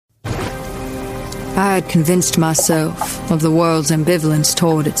I had convinced myself of the world's ambivalence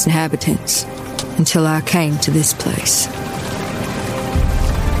toward its inhabitants until I came to this place.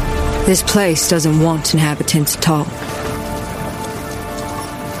 This place doesn't want inhabitants at all.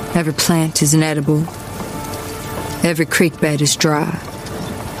 Every plant is inedible. Every creek bed is dry.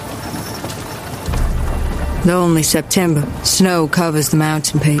 Though only September, snow covers the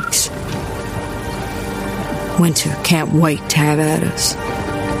mountain peaks. Winter can't wait to have at us.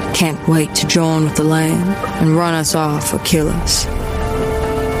 Can't wait to join with the land and run us off or kill us.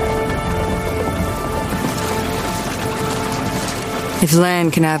 If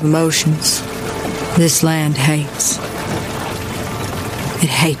land can have emotions, this land hates. It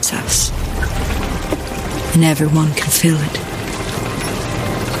hates us. And everyone can feel it.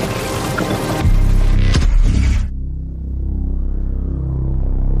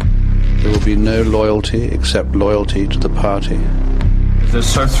 There will be no loyalty except loyalty to the party. They're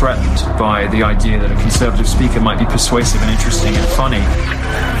so threatened by the idea that a Conservative speaker might be persuasive and interesting and funny.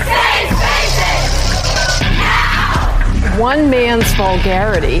 One man's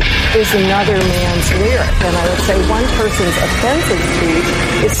vulgarity is another man's lyric. And I would say one person's offensive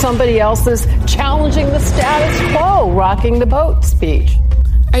speech is somebody else's challenging the status quo, rocking the boat speech.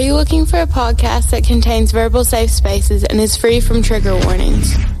 Are you looking for a podcast that contains verbal safe spaces and is free from trigger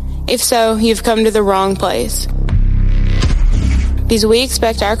warnings? If so, you've come to the wrong place. Because we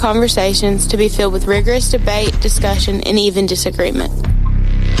expect our conversations to be filled with rigorous debate, discussion, and even disagreement.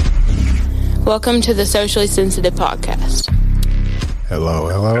 Welcome to the Socially Sensitive Podcast. Hello,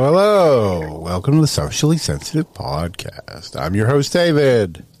 hello, hello. Welcome to the Socially Sensitive Podcast. I'm your host,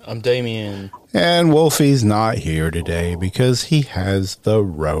 David. I'm Damien. And Wolfie's not here today because he has the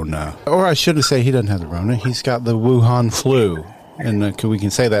Rona. Or I should say he doesn't have the Rona. He's got the Wuhan flu. And we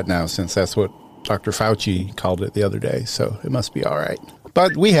can say that now since that's what Dr. Fauci called it the other day. So it must be all right.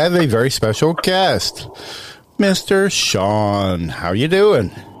 But we have a very special guest, Mr. Sean. How you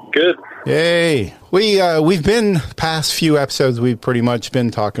doing? Good. Yay. We've been past few episodes, we've pretty much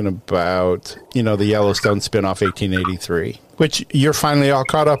been talking about, the Yellowstone spinoff 1883, which you're finally all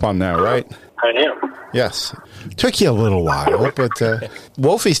caught up on now, right? I am. Yes. Took you a little while, but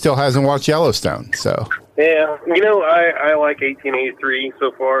Wolfie still hasn't watched Yellowstone, so. Yeah. I like 1883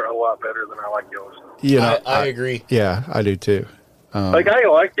 so far a lot better than I like Yellowstone. I agree. Yeah, I do too. I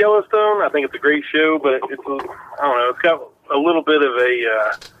like Yellowstone. I think it's a great show, but it's got a little bit of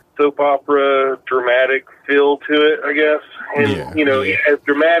a soap opera dramatic feel to it, I guess. And, as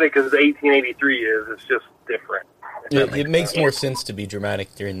dramatic as 1883 is, it's just different. It makes more sense to be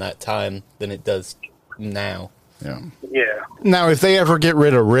dramatic during that time than it does now. Yeah. Yeah. Now, if they ever get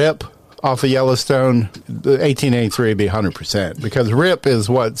rid of Rip off of Yellowstone, the 1883 would be 100%, because Rip is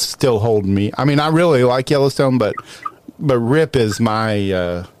what's still holding me. I mean, I really like Yellowstone, but Rip is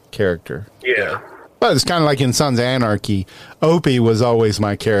my character. Yeah. But it's kind of like in Sons of Anarchy. Opie was always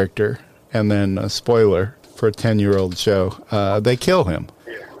my character. And then, spoiler for a 10-year-old show, they kill him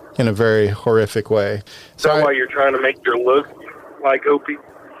in a very horrific way. So is that why you're trying to make your look like Opie?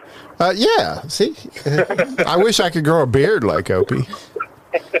 Yeah, see? I wish I could grow a beard like Opie.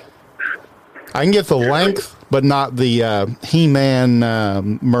 I can get the length, but not the He-Man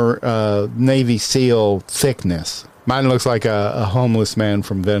Navy SEAL thickness. Mine looks like a homeless man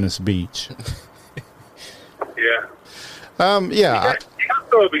from Venice Beach. Yeah. Yeah.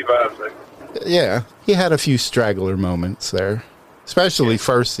 Yeah, he had a few straggler moments there, especially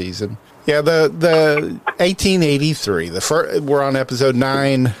first season. Yeah, the 1883. We're on episode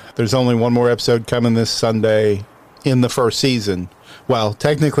 9. There's only one more episode coming this Sunday in the first season. Well,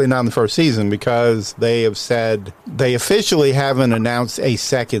 technically not in the first season, because they have said they officially haven't announced a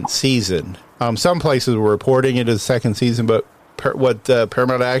second season. Some places were reporting it as second season, but what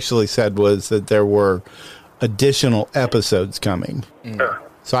Paramount actually said was that there were additional episodes coming.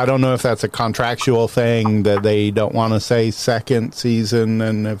 So I don't know if that's a contractual thing that they don't want to say second season,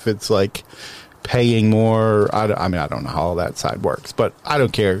 and if it's like paying more. I don't know how all that side works, but I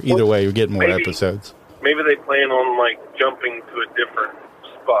don't care. Either way, you're getting more episodes. Maybe they plan on jumping to a different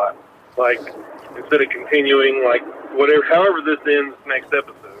spot, instead of continuing however this ends next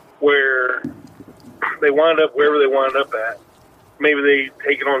episode, where they wind up wherever they wind up at. Maybe they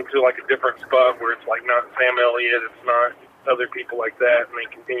take it on to a different spot where it's not Sam Elliott, it's not other people like that, and they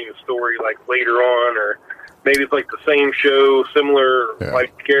continue the story later on, or maybe it's the same show, similar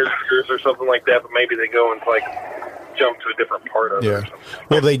characters or something like that, but maybe they go and jump to a different part of it. Or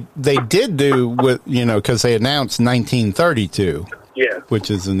well, they did do with because they announced 1932. Yeah,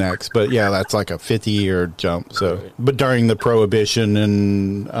 which is the next, but that's like a 50-year jump. So, but during the Prohibition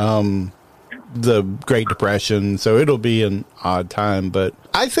and the Great Depression, so it'll be an odd time. But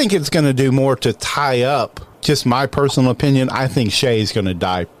I think it's going to do more to tie up, just my personal opinion, I think Shay's going to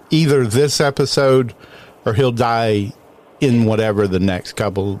die either this episode or he'll die in whatever the next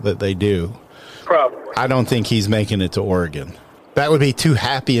couple that they do. Probably. I don't think he's making it to Oregon. That would be too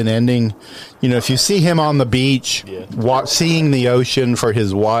happy an ending. You know, if you see him on the beach, seeing the ocean for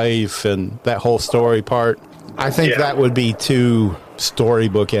his wife and that whole story part, I think that would be too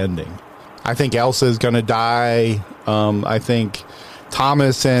storybook ending. I think Elsa's going to die. I think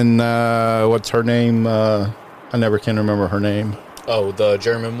Thomas and what's her name? I never can remember her name. Oh, the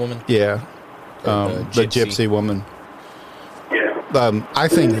German woman? Yeah. The gypsy woman. Yeah. I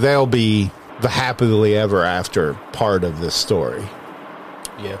think they'll be the happily ever after part of this story.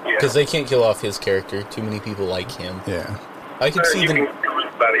 Yeah, because they can't kill off his character. Too many people like him. Yeah. I could see you can kill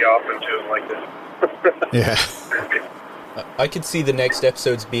anybody off and show him like this. Yeah. I could see the next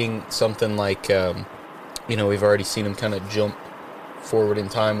episodes being something like, we've already seen him kind of jump forward in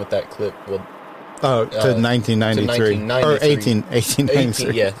time with that clip. With, to 1993. Or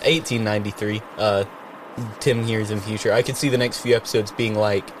 1893. 1893. Tim hears in future. I could see the next few episodes being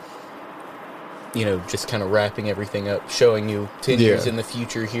like, just kind of wrapping everything up, showing you 10 years in the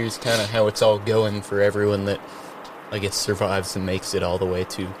future. Here's kind of how it's all going for everyone that, I guess, survives and makes it all the way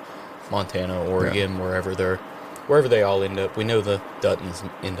to Montana, Oregon, wherever they all end up. We know the Duttons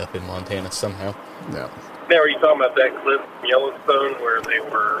end up in Montana somehow. Yeah. Now, are you talking about that clip from Yellowstone where they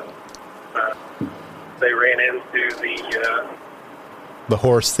were, they ran into the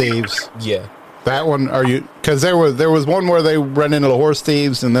horse thieves? Yeah. That one, because there was one where they ran into the horse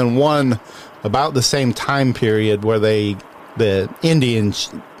thieves, and then one about the same time period where the Indian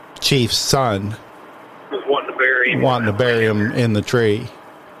chief's son was wanting to bury him in the tree.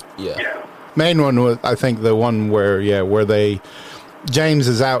 Yeah. Main one was, I think, the one where James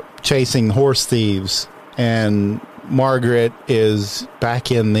is out chasing horse thieves, and Margaret is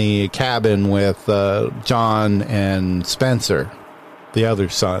back in the cabin with John and Spencer, the other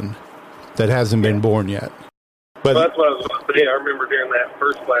son that hasn't been born yet. But that's what I was going to say. I remember during that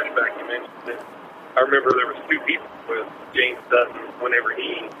first flashback you mentioned that I remember there was two people with James Dutton whenever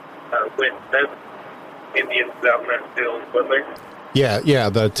he went and met Indians out in that field, wasn't there? Yeah,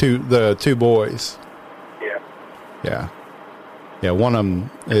 the two boys. Yeah. One of them,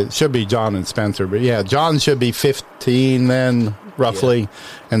 it should be John and Spencer, but John should be 15 then, roughly,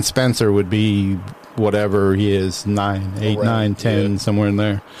 and Spencer would be whatever he is, 8, 9, 10, somewhere in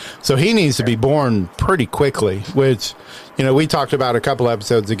there. So he needs to be born pretty quickly, which, we talked about a couple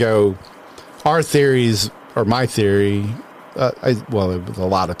episodes ago. Our theories, or my theory, it was a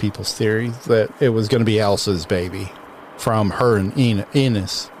lot of people's theories, that it was going to be Elsa's baby from her and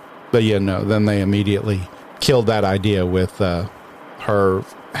Enos. But then they immediately killed that idea with her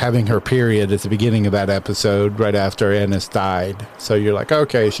having her period at the beginning of that episode right after Ennis died. So you're like,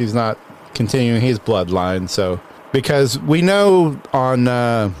 okay, she's not continuing his bloodline. So because we know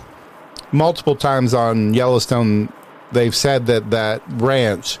on multiple times on Yellowstone, they've said that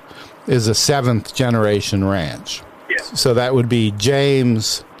ranch is a 7th generation ranch. So that would be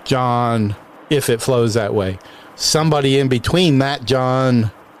James, John, if it flows that way. Somebody in between that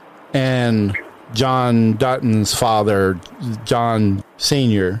John and John Dutton's father, John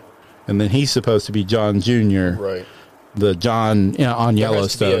Sr., and then he's supposed to be John Jr. Right. The John on there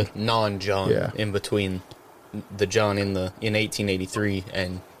Yellowstone. Has to be a non-John in between the John in 1883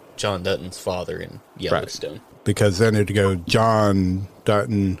 and John Dutton's father in Yellowstone. Right. Because then it'd go John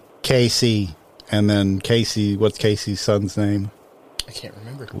Dutton, Casey, and then Casey, what's Casey's son's name? I can't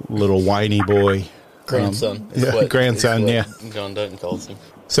remember. Little whiny boy. Grandson. Grandson, John Dutton calls him.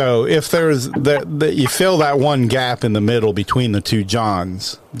 So if there's you fill that one gap in the middle between the two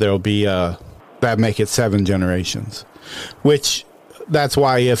Johns, there'll be that'd make it 7 generations. Which that's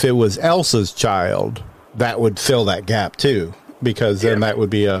why if it was Elsa's child, that would fill that gap too, because then that would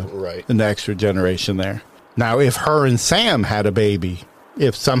be an extra generation there. Now, if her and Sam had a baby,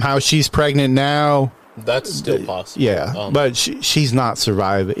 if somehow she's pregnant now, that's still possible. Yeah, but she's not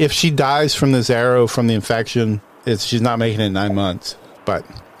surviving. If she dies from this arrow from the infection, she's not making it 9 months. But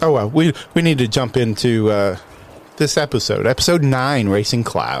oh well, we need to jump into this episode 9, Racing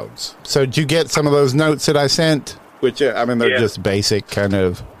Clouds. So did you get some of those notes that I sent? Which they're just basic kind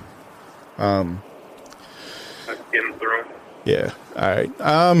of. Getting through. Yeah. All right.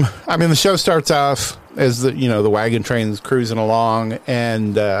 The show starts off as the wagon train's cruising along,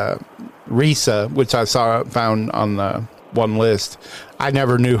 and Risa, which I found on the one list, I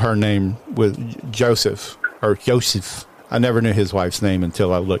never knew her name was Joseph. I never knew his wife's name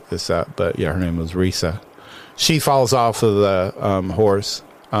until I looked this up. But her name was Risa. She falls off of the horse,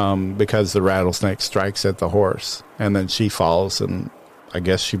 because the rattlesnake strikes at the horse, and then she falls, and I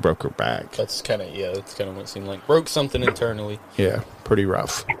guess she broke her back. That's kind of what it seemed like. Broke something internally. Yeah, pretty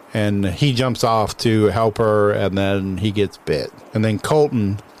rough. And he jumps off to help her, and then he gets bit. And then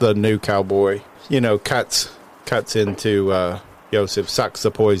Colton, the new cowboy, cuts into Yosef, sucks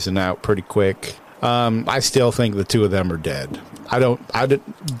the poison out pretty quick. I still think the two of them are dead. I don't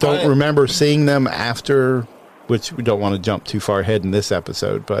remember seeing them after, which we don't want to jump too far ahead in this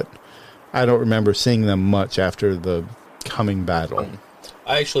episode, but I don't remember seeing them much after the coming battle.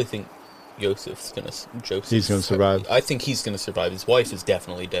 I actually think He's going to survive. I think he's going to survive. His wife is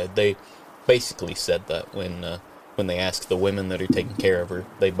definitely dead. They basically said that when they ask the women that are taking care of her,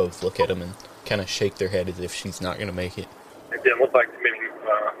 they both look at him and kind of shake their head as if she's not going to make it. It didn't look like too many,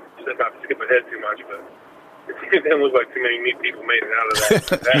 not to skip ahead too much, but it didn't look like too many neat people made it out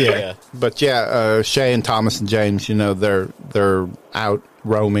of that. Yeah. But Shay and Thomas and James, they're out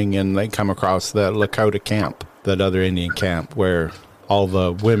roaming, and they come across the Lakota camp, that other Indian camp, where all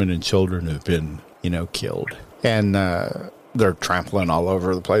the women and children have been, killed. And they're trampling all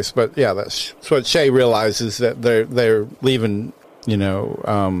over the place. But, yeah, that's what Shay realizes, that they're leaving,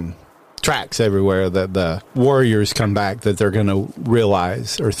 tracks everywhere, that the warriors come back, that they're going to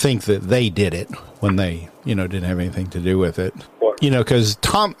realize or think that they did it when they, didn't have anything to do with it. Because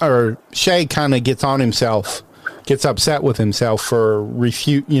Shay kind of gets upset with himself for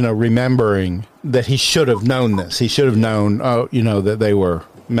remembering that he should have known this. He should have known, that they were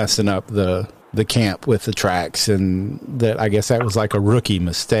messing up the camp with the tracks, and that I guess that was like a rookie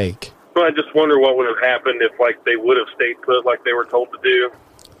mistake. Well, I just wonder what would have happened if, they would have stayed put like they were told to do.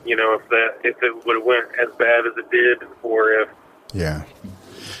 If it would have went as bad as it did, or if... Yeah.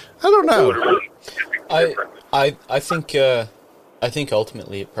 I don't know. I think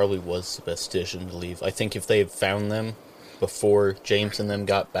ultimately it probably was the best decision to leave. I think if they had found them before James and them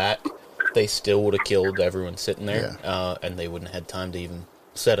got back, they still would have killed everyone sitting there, and they wouldn't have had time to even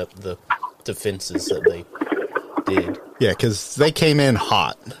set up the defenses that they did. Yeah, because they came in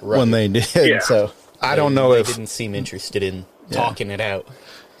hot when they did, so I don't know if... They didn't seem interested in talking it out.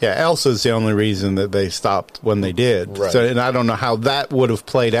 Yeah, Elsa's the only reason that they stopped when they did. Right. So, and I don't know how that would have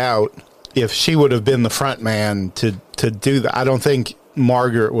played out if she would have been the front man to do that. I don't think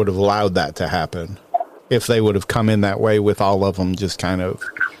Margaret would have allowed that to happen if they would have come in that way with all of them just kind of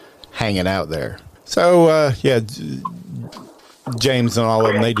hanging out there. So, James and all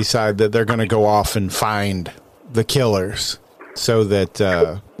of them, they decide that they're going to go off and find the killers so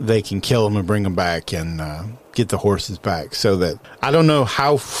that they can kill them and bring them back and get the horses back. So that, I don't know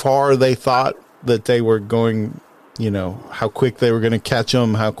how far they thought that they were going, how quick they were going to catch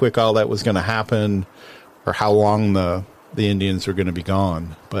them, how quick all that was going to happen, or how long the Indians were going to be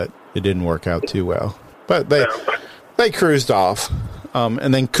gone. But it didn't work out too well. But they cruised off.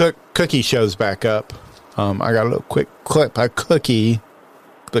 And then Cookie shows back up. I got a little quick clip of Cookie,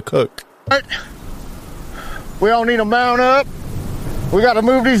 the cook. We all need to mount up. We got to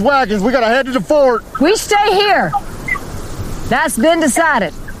move these wagons. We got to head to the fort. We stay here. That's been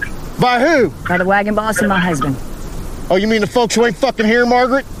decided. By who? By the wagon boss and my husband. Oh, you mean the folks who ain't fucking here,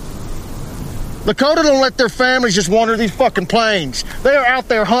 Margaret? Lakota don't let their families just wander these fucking plains. They are out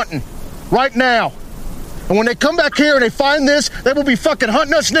there hunting. Right now. And when they come back here and they find this, they will be fucking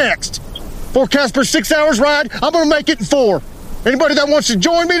hunting us next. Forecast for 6 hours ride, I'm going to make it in 4. Anybody that wants to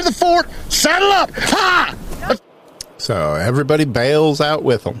join me to the fort, saddle up! Ha! So everybody bails out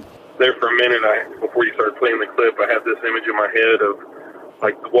with them. There for a minute, before you started playing the clip, I had this image in my head of,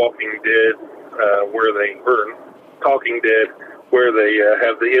 The Walking Dead, Talking Dead, where they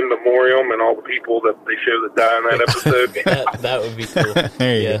have the in memoriam and all the people that they show that die in that episode. that would be cool.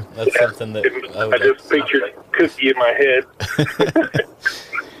 That's something that I just pictured Cookie in my head.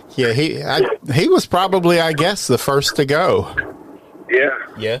 Yeah, he was probably, I guess, the first to go.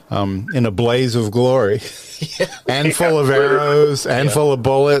 Yeah. In a blaze of glory, and full of arrows, and full of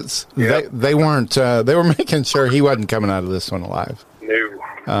bullets. Yeah. They weren't. They were making sure he wasn't coming out of this one alive. No.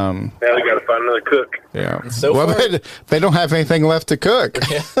 Now they got to find another cook. Yeah. They don't have anything left to cook.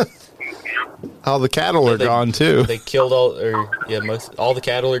 Yeah. All the cattle are gone too. They killed all the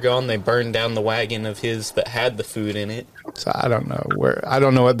cattle are gone. They burned down the wagon of his that had the food in it. So I don't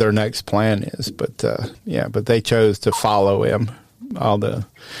know what their next plan is, but but they chose to follow him.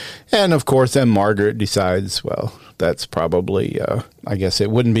 And of course, then Margaret decides, well, that's probably, I guess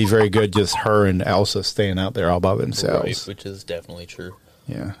it wouldn't be very good just her and Elsa staying out there all by themselves. Right, which is definitely true.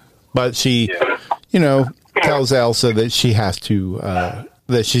 Yeah. But she, tells Elsa that she has to,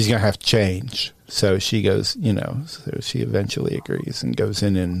 that she's going to have to change. So she goes, so she eventually agrees and goes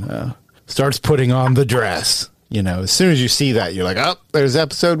in and starts putting on the dress. You know, as soon as you see that, you're like, oh, there's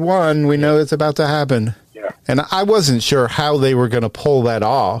episode 1. We know it's about to happen. Yeah. And I wasn't sure how they were going to pull that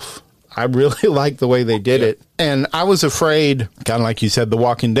off. I really liked the way they did it. And I was afraid, kind of like you said, The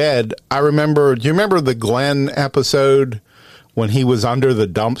Walking Dead. Do you remember the Glenn episode when he was under the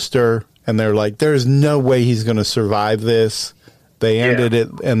dumpster and they're like, there's no way he's going to survive this. They ended it.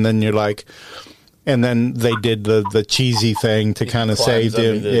 And then you're like, and then they did the cheesy thing to kind of save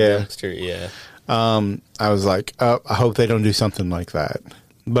him. Dumpster, I was like, I hope they don't do something like that.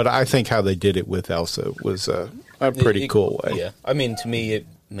 But I think how they did it with Elsa was a pretty cool way. Yeah. I mean, to me, it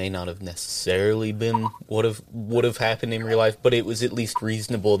may not have necessarily been would have happened in real life, but it was at least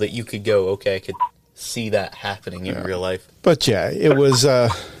reasonable that you could go, okay, I could see that happening in real life. But yeah, it was,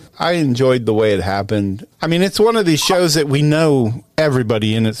 I enjoyed the way it happened. I mean, it's one of these shows that we know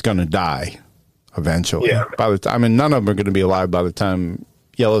everybody in it's going to die eventually. Yeah. None of them are going to be alive by the time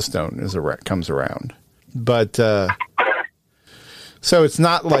Yellowstone comes around. But, so it's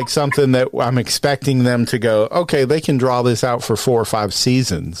not like something that I'm expecting them to go, okay, they can draw this out for 4 or 5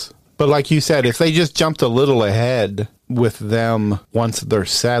 seasons. But like you said, if they just jumped a little ahead with them once they're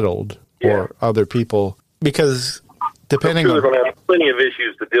settled or other people, because depending they're going to have plenty of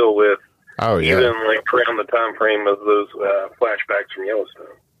issues to deal with. Oh, yeah. Even like around the time frame of those flashbacks from Yellowstone.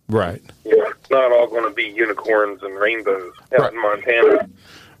 Right. Yeah, it's not all going to be unicorns and rainbows out in Montana.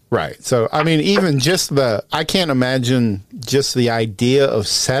 Right. So, I mean, even just I can't imagine just the idea of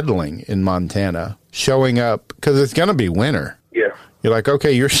settling in Montana, showing up, because it's going to be winter. Yeah. You're like,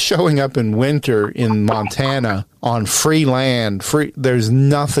 okay, you're showing up in winter in Montana on free land. There's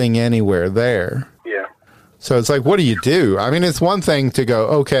nothing anywhere there. Yeah. So it's like, what do you do? I mean, it's one thing to go,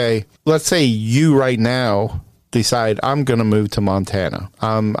 okay, let's say you right now decide I'm going to move to Montana.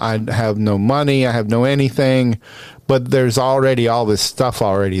 I have no money. I have no anything. But there's already all this stuff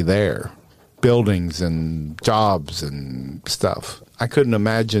already there, buildings and jobs and stuff. I couldn't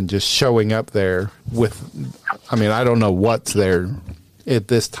imagine just showing up there I don't know what's there at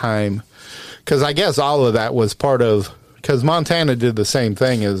this time. Because I guess all of that was part of, because Montana did the same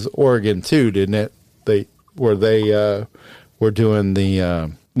thing as Oregon too, didn't it? They were doing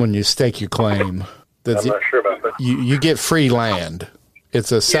the, when you stake your claim. I'm not sure about that. You get free land.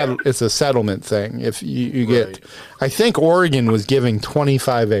 It's a settlement thing. If you get, I think Oregon was giving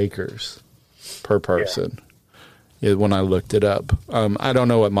 25 acres per person. Yeah, when I looked it up, I don't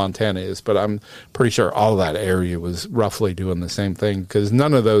know what Montana is, but I'm pretty sure all that area was roughly doing the same thing because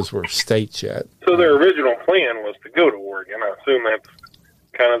none of those were states yet. So their original plan was to go to Oregon. I assume that's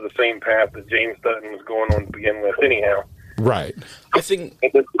kind of the same path that James Dutton was going on to begin with, anyhow. Right. I think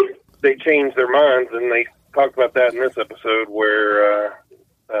they changed their minds, and they talked about that in this episode where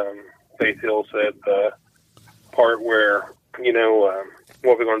Faith Hill said the part where,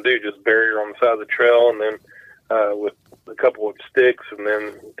 what we're going to do, just bury her on the side of the trail and then with a couple of sticks, and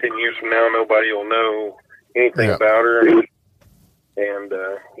then 10 years from now, nobody will know anything about her. And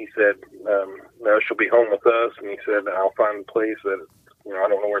he said, no, she'll be home with us. And he said, I'll find a place that, I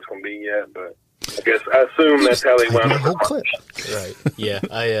don't know where it's going to be yet, but I assume that's how they wound up. Right. Yeah.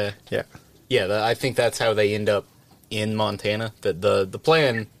 I think that's how they end up in Montana. That the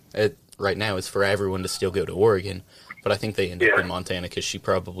plan right now is for everyone to still go to Oregon, but I think they end up in Montana because she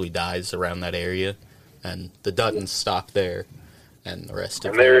probably dies around that area, and the Duttons stop there, and the rest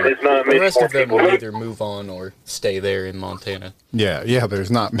of them will either move on or stay there in Montana. Yeah.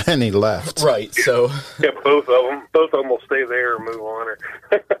 There's not many left. Right. So both of them will stay there or move on. Or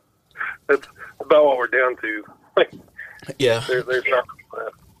that's about what we're down to. Yeah. There's not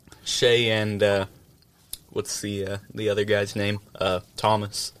left. Shay and what's the other guy's name?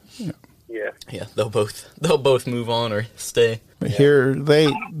 Thomas. Yeah. They'll both move on or stay. Here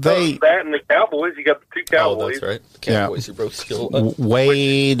that and the Cowboys. You got the 2 Cowboys. Oh, that's right. The Cowboys are both still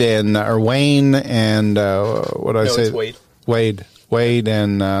Wayne and what did I say? It's Wade. Wade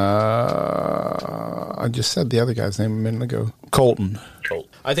and I just said the other guy's name a minute ago. Colton.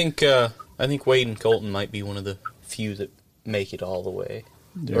 I think Wade and Colton might be one of the few that make it all the way.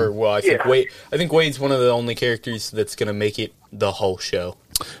 Yeah. I think Wade's one of the only characters that's going to make it the whole show.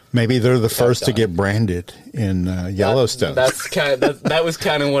 Maybe they're the first to get branded in Yellowstone. That was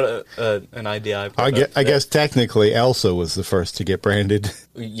kind of what an idea I guess technically Elsa was the first to get branded.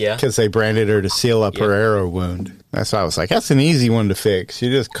 Yeah. Because they branded her to seal up her arrow wound. That's why I was like, that's an easy one to fix. You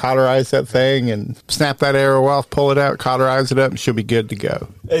just cauterize that thing and snap that arrow off, pull it out, cauterize it up, and she'll be good to go.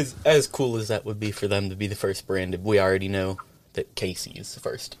 As cool as that would be for them to be the first branded, we already know that Casey is the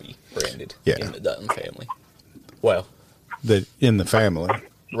first to be branded in the Dutton family. Well, in the family.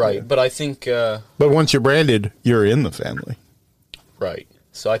 Right, but I think... but once you're branded, you're in the family. Right.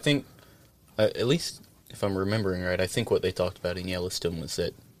 So I think, at least if I'm remembering right, I think what they talked about in Yellowstone was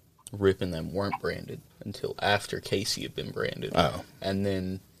that Rip and them weren't branded until after Casey had been branded. Oh. And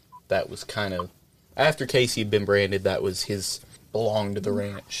then that was kind of, after Casey had been branded, that was his belong to the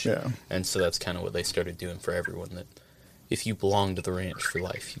ranch. Yeah. And so that's kind of what they started doing for everyone, that if you belong to the ranch for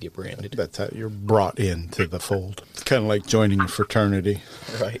life, you get branded. That's how you're brought into the fold. It's kind of like joining a fraternity.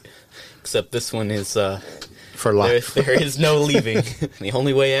 Right. Except this one is... for life. There is no leaving. The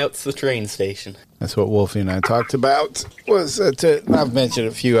only way out's the train station. That's what Wolfie and I talked about. I've mentioned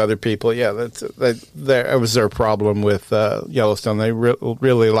a few other people. Yeah, that was their problem with Yellowstone. They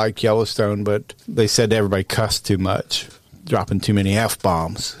really liked Yellowstone, but they said everybody cussed too much, dropping too many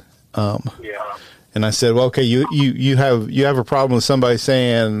F-bombs. Yeah. And I said, well, okay, you have a problem with somebody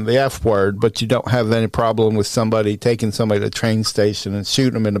saying the F word, but you don't have any problem with somebody taking somebody to the train station and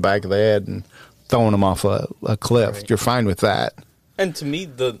shooting them in the back of the head and throwing them off a cliff. Right. You're fine with that. And to me,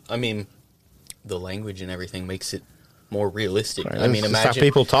 the language and everything makes it more realistic. Right. I mean, imagine how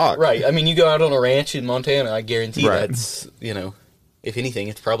people talk. Right. I mean, you go out on a ranch in Montana, I guarantee that's, if anything,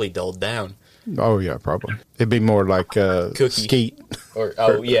 it's probably dulled down. Oh, yeah, probably. It'd be more like Skeet.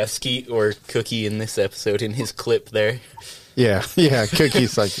 Skeet or Cookie in this episode, in his clip there. Yeah,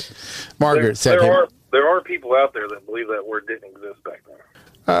 Cookie's like, Margaret said. There are people out there that believe that word didn't exist back then.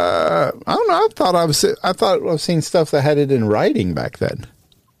 I don't know. I thought I've seen stuff that had it in writing back then.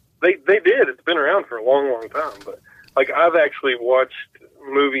 They did. It's been around for a long, long time. But like, I've actually watched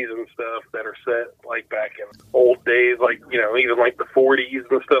movies and stuff that are set like back in old days, like even like the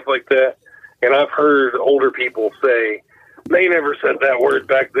 40s and stuff like that. And I've heard older people say they never said that word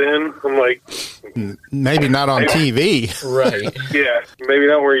back then. I'm like, maybe not on TV. Right. Yeah, maybe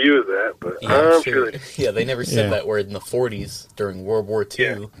not where you was at, but I'm sure. Yeah, they never said that word in the 40s during World War II.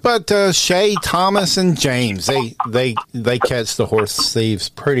 Yeah. But Shay, Thomas, and James, they catch the horse thieves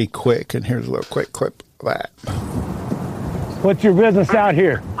pretty quick. And here's a little quick clip of that. What's your business out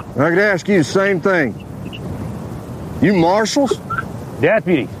here? I could ask you the same thing. You marshals?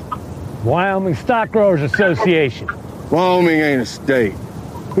 Deputies. Wyoming Stock Growers Association. Wyoming ain't a state.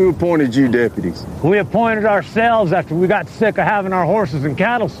 Who appointed you deputies? We appointed ourselves after we got sick of having our horses and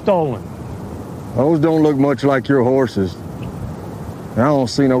cattle stolen. Those don't look much like your horses. I don't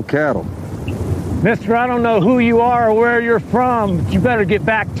see no cattle. Mister, I don't know who you are or where you're from, but you better get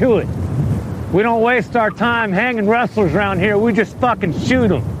back to it. We don't waste our time hanging rustlers around here. We just fucking shoot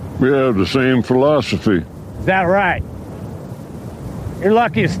them. We have the same philosophy. Is that right? You're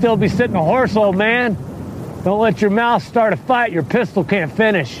lucky to still be sitting a horse, old man. Don't let your mouth start a fight your pistol can't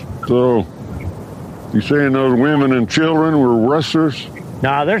finish. So, you saying those women and children were rustlers?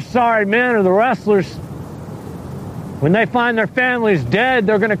 Nah, they're sorry men or the rustlers. When they find their families dead,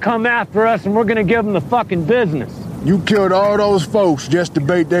 they're gonna come after us and we're gonna give them the fucking business. You killed all those folks just to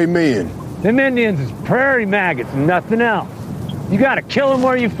bait they men. Them Indians is prairie maggots and nothing else. You gotta kill them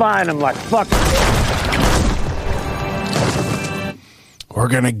where you find them, like fucking... We're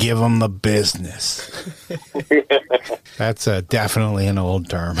going to give them the business. That's definitely an old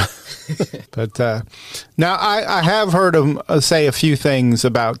term. But now I have heard them say a few things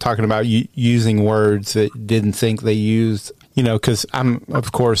about talking about using words that didn't think they used, because I'm,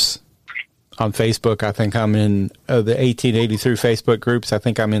 of course, on Facebook. I think I'm in the 1883 Facebook groups. I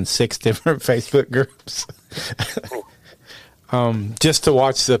think I'm in 6 different Facebook groups. Just to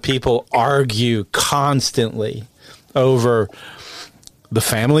watch the people argue constantly over... the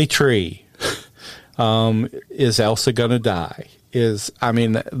family tree. Is Elsa gonna die?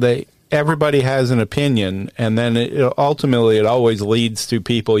 Everybody has an opinion, and then ultimately it always leads to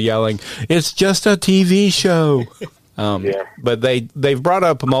people yelling, "It's just a TV show." But they've brought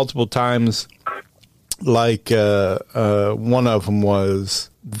up multiple times, like one of them was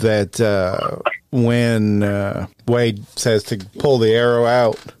that when Wade says to pull the arrow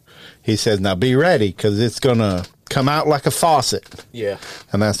out, he says, "Now be ready, because it's gonna come out like a faucet." Yeah.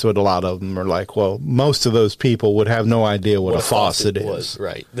 And that's what a lot of them are like. Well, most of those people would have no idea what a faucet is. Was,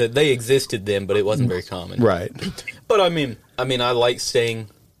 right. They existed then, but it wasn't very common. Right. But I mean, I like staying,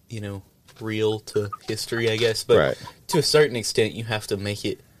 real to history, I guess. But to a certain extent, you have to make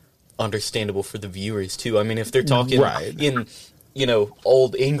it understandable for the viewers, too. I mean, if they're talking in,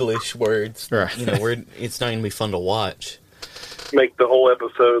 old English words, it's not going to be fun to watch. Make the whole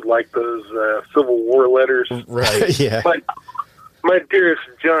episode like those Civil War letters. Right. Yeah. My dearest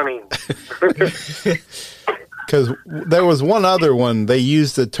Johnny. Because there was one other one. They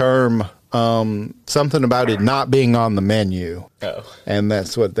used the term something about it not being on the menu. Oh. And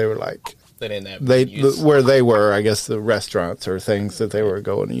that's what they were like. They didn't have menus. Where they were, I guess, the restaurants or things that they were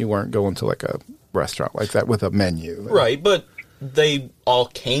going. You weren't going to like a restaurant like that with a menu. Right, but they all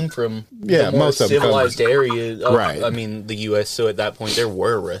came from Yeah, the more most of them civilized come- area of, Right. I mean, the U.S., so at that point there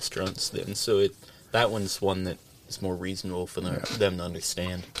were restaurants then, so that one's one that is more reasonable for them to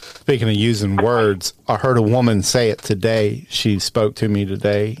understand. Speaking of using words, I heard a woman say it today. She spoke to me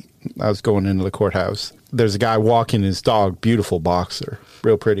today. I was going into the courthouse. There's a guy walking his dog, beautiful boxer,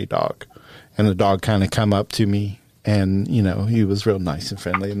 real pretty dog. And the dog kind of come up to me, and, you know, he was real nice and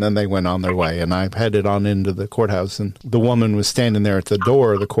friendly. And then they went on their way, and I headed on into the courthouse, and the woman was standing there at the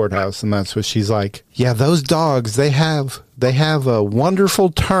door of the courthouse, and that's what she's like, yeah, those dogs, they have a wonderful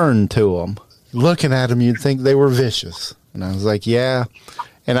turn to them. Looking at them, you'd think they were vicious. And I was like, yeah.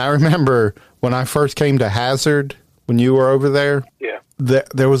 And I remember when I first came to Hazard, when you were over there,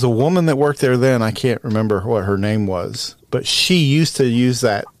 there was a woman that worked there then. I can't remember what her name was, but she used to use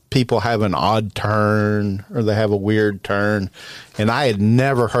that people have an odd turn or they have a weird turn. And I had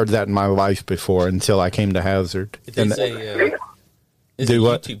never heard that in my life before until I came to Hazard. There's a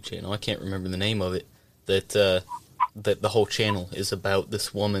YouTube channel, I can't remember the name of it, that the whole channel is about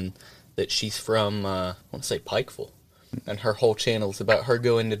this woman that she's from, I want to say Pikeville. And her whole channel is about her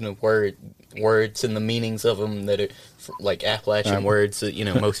going into words and the meanings of them that are like Appalachian words that, you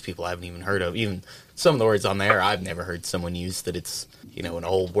know, most people haven't even heard of. Even some of the words on there I've never heard someone use, that it's, you know, an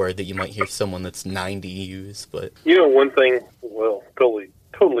old word that you might hear someone that's 90 use. But You know, one thing, well, totally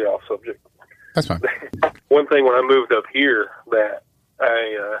off subject. That's fine. One thing when I moved up here that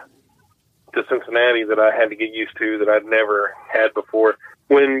to Cincinnati that I had to get used to that I'd never had before.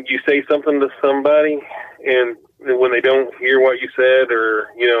 When you say something to somebody and when they don't hear what you said, or,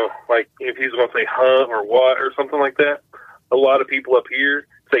 you know, like if he's going to say huh or what or something like that, a lot of people up here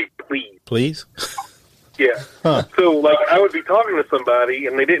say please. Please? Yeah. Huh. So, like, I would be talking to somebody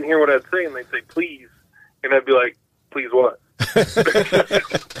and they didn't hear what I'd say and they'd say please, and I'd be like, please what?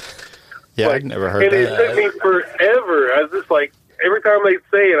 Yeah, I've never heard and that. it took me forever. I was just like, every time they'd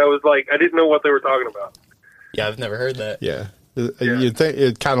say it, I was like, I didn't know what they were talking about. yeah, I've never heard that. Yeah. You'd think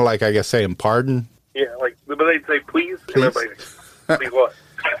it's kind of like, I guess, saying pardon. Yeah, like, but they'd say please, and everybody, please what?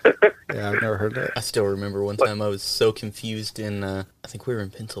 Yeah, I've never heard that. I still remember one time I was so confused in, I think we were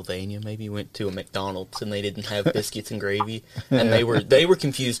in Pennsylvania, maybe went to a McDonald's and they didn't have biscuits and gravy, and they were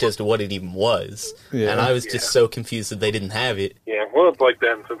confused as to what it even was, and I was just so confused that they didn't have it. Yeah, well, it's like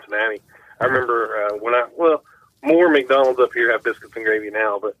that in Cincinnati. I remember more McDonald's up here have biscuits and gravy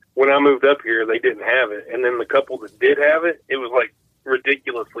now, but when I moved up here, they didn't have it, and then the couple that did have it, it was like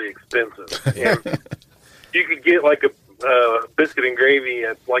ridiculously expensive. And you could get like a biscuit and gravy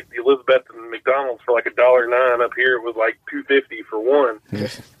at like the Elizabeth and McDonald's for like $1.09. Up here it was like $2.50 for one, and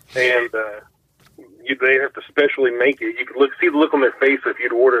they'd have to specially make it. You could see the look on their face if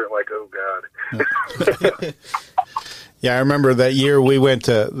you'd order it, like, oh god. Yeah, I remember that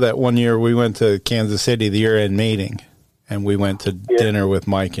one year we went to Kansas City, the year-end meeting, and we went to dinner with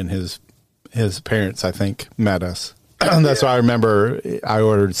Mike, and his parents, I think, met us. That's why I remember I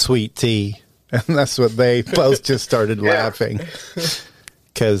ordered sweet tea, and that's what they both just started laughing.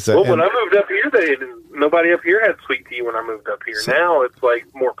 Cause, when I moved up here, nobody up here had sweet tea when I moved up here. Now it's like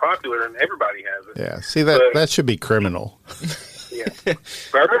more popular, and everybody has it. Yeah, see, that should be criminal. Yeah, but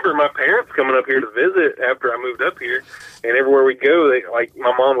I remember my parents coming up here to visit after I moved up here, and everywhere we go,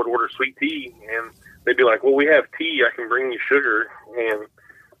 my mom would order sweet tea, and they'd be like, "Well, we have tea. I can bring you sugar," and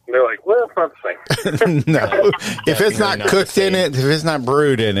they're like, "Well, it's not the same." No, if it's not cooked in it, if it's not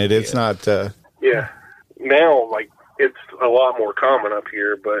brewed in it, it's not. Yeah, now it's a lot more common up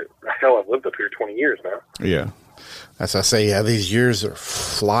here, but hell, I've lived up here 20 years now. Yeah, as I say, these years are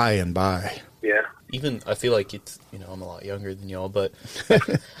flying by. Yeah. Even, I feel like it's, I'm a lot younger than y'all, but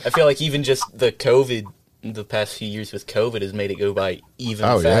I feel like even just the past few years with COVID has made it go by even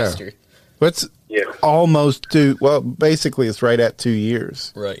faster. Yeah. It's almost basically it's right at 2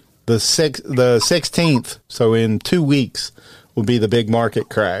 years. Right. The 16th, so in 2 weeks, will be the big market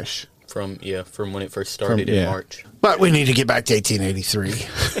crash. From when it first started in March. But we need to get back to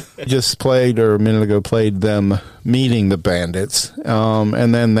 1883. Just played them meeting the bandits.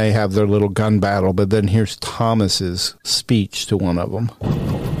 And then they have their little gun battle. But then here's Thomas's speech to one of them.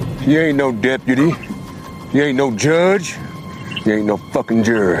 You ain't no deputy. You ain't no judge. You ain't no fucking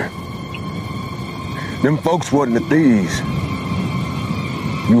juror. Them folks wasn't the thieves.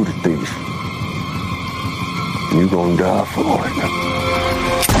 You the thief. You gonna die for it.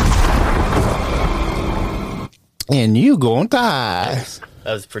 And you gonna die.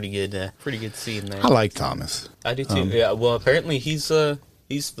 That was pretty good scene there. I like Thomas. I do too. Yeah. Well, apparently he's the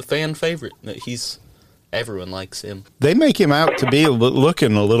fan favorite. Everyone likes him. They make him out to be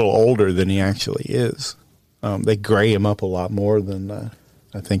looking a little older than he actually is. They gray him up a lot more than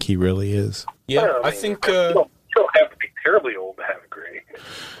I think he really is. Yeah, I think. You don't have to be terribly old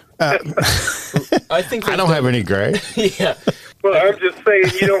I think I don't have any gray. Yeah. Well, I'm just saying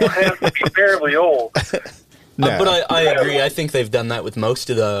you don't have to be terribly old. No. But I agree. I think they've done that with most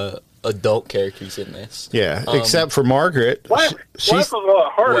of the adult characters in this. Yeah, except for Margaret. Life was a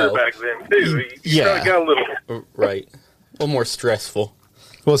lot harder back then, too. You yeah. got a little... Right. A little more stressful.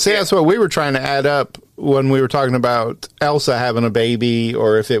 Well, see, that's what we were trying to add up when we were talking about Elsa having a baby,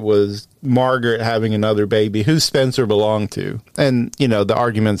 or if it was Margaret having another baby, who Spencer belonged to. And, you know, the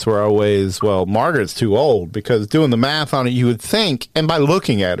arguments were always, well, Margaret's too old, because doing the math on it, you would think, and by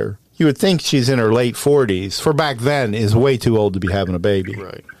looking at her, you would think she's in her late 40s. For back then, is way too old to be having a baby.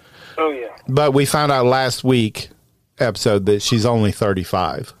 Right. Oh, yeah. But we found out last week episode that she's only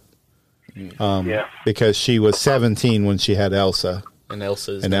 35. Yeah. Because she was 17 when she had Elsa. And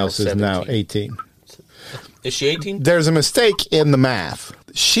Elsa's now 18. Is she 18? There's a mistake in the math.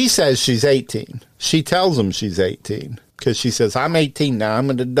 She says she's 18. She tells him she's 18. Because she says, I'm 18 now, I'm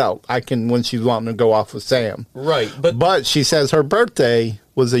an adult. I can, when she's wanting to go off with Sam. Right. But she says her birthday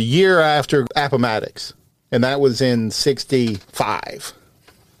was a year after Appomattox. And that was in 65.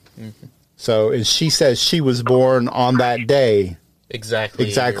 Mm-hmm. So, and she says she was born on that day.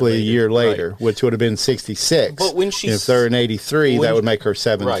 Exactly a year later, right. Which would have been 66. But when she's... If they're in 83, that would make her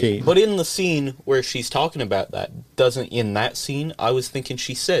 17. Right. But in the scene where she's talking about that, in that scene, I was thinking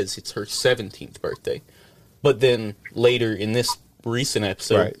she says it's her 17th birthday. But then later in this recent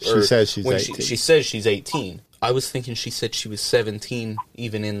episode... Right, she says she's 18. She says she's 18. I was thinking she said she was 17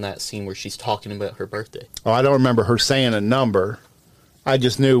 even in that scene where she's talking about her birthday. Oh, I don't remember her saying a number. I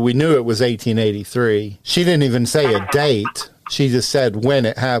just we knew it was 1883. She didn't even say a date. She just said when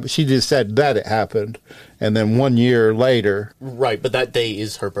it happened. She just said that it happened. And then 1 year later... Right, but that day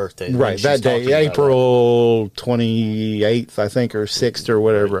is her birthday. Right, that day, April 28th, I think, or 6th or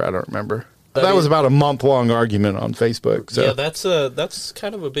whatever. Right. I don't remember. That was about a month-long argument on Facebook. So. Yeah, that's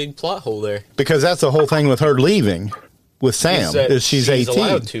kind of a big plot hole there. Because that's the whole thing with her leaving with Sam, is she's 18.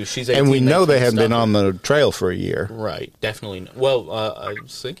 Allowed to. She's 18. And we know they haven't been on the trail for a year. Right, definitely. Well, I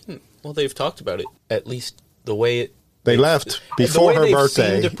was thinking, they've talked about it, at least the way it... They left before her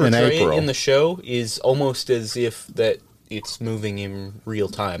birthday in April. It in the show is almost as if that it's moving in real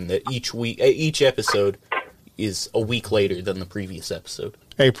time. That each episode is a week later than the previous episode.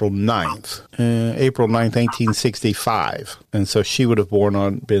 April 9th. April 9th, 1865. And so she would have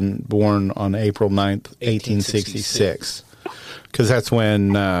been born on April 9th, 1866. Because that's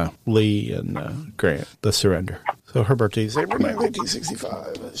when Lee and Grant, the surrender. So her birthday is April 9th,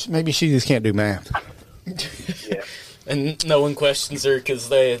 1865. Maybe she just can't do math. Yeah. And no one questions her because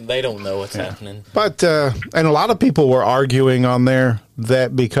they don't know what's happening. But, and a lot of people were arguing on there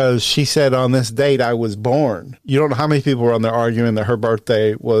that because she said on this date I was born. You don't know how many people were on there arguing that her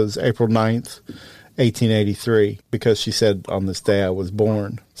birthday was April 9th, 1883, because she said on this day I was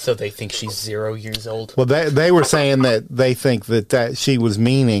born. So they think she's 0 years old? Well, they were saying that they think that she was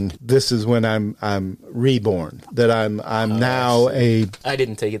meaning this is when I'm reborn, that I'm now a... I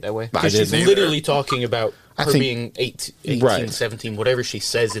didn't take it that way. Because she's literally talking about her being 18, right. 17, whatever she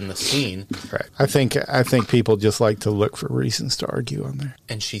says in the scene. Right. I think people just like to look for reasons to argue on there.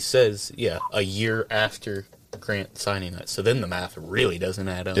 And she says, a year after Grant signing that. So then the math really doesn't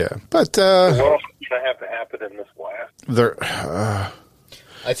add up. Yeah. But what else is going to have to happen in this blast?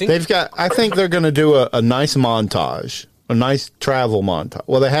 I think they're going to do a nice montage, a nice travel montage.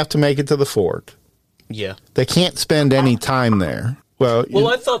 Well, they have to make it to the fort. Yeah. They can't spend any time there. Well,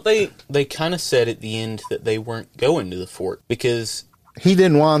 I thought they kind of said at the end that they weren't going to the fort because he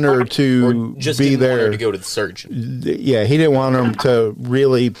didn't want her to just be didn't there want her to go to the surgeon. Yeah, he didn't want her to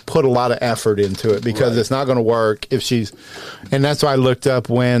really put a lot of effort into it because it's not going to work if she's. And that's why I looked up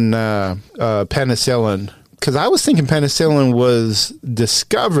when penicillin. Because I was thinking penicillin was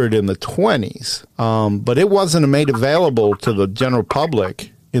discovered in the 20s, but it wasn't made available to the general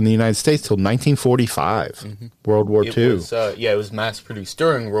public in the United States till 1945, mm-hmm. World War II. It was mass-produced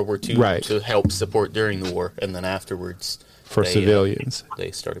during World War II to help support during the war, and then afterwards... For civilians.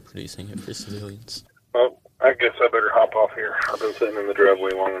 They started producing it for civilians. Well, I guess I better hop off here. I've been sitting in the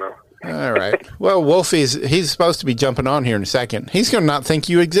driveway long enough. All right. Well, he's supposed to be jumping on here in a second. He's going to not think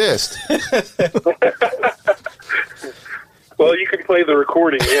you exist. Well, you can play the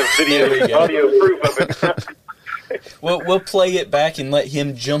recording. You have audio proof of it. We'll play it back and let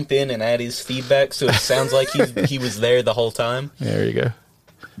him jump in and add his feedback so it sounds like he was there the whole time. There you go.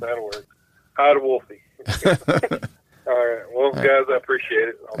 That'll work. Hi to Wolfie. All right. Well, guys, I appreciate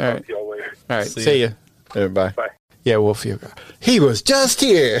it. I'll talk to y'all later. All right. See you. Bye. Bye. Yeah, Wolfie. He was just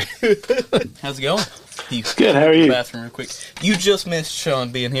here. How's it going? Good. How are you? Bathroom real quick. You just missed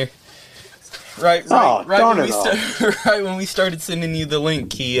Sean being here. Right darn when it right when we started sending you the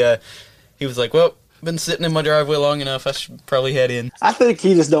link, he was like, "Well, been sitting in my driveway long enough. I should probably head in." I think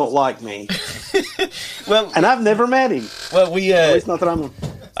he just don't like me. Well, and I've never met him. Well, we at least not that I'm.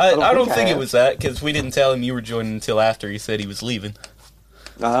 I don't think it was that, because we didn't tell him you were joining until after he said he was leaving.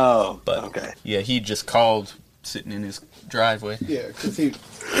 Oh, but okay. Yeah, he just called sitting in his driveway. Yeah, because we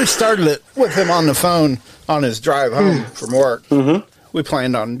started it with him on the phone on his drive home from work. Mm-hmm. We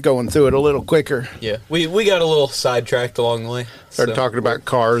planned on going through it a little quicker. Yeah, we got a little sidetracked along the way. Started talking about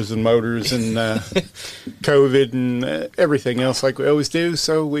cars and motors and COVID and everything else like we always do.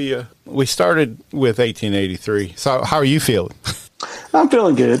 So we started with 1883. So how are you feeling? I'm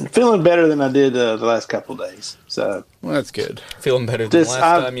feeling good. Feeling better than I did the last couple of days. So well, that's good. Feeling better than last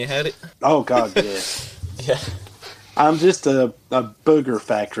time you had it? Oh, God, yes. Yeah. I'm just a booger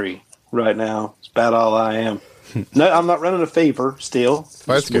factory right now. It's about all I am. No, I'm not running a fever still.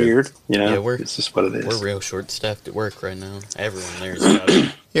 That's good. Weird. You know, yeah, it's just what it is. We're real short-staffed at work right now. Everyone there's got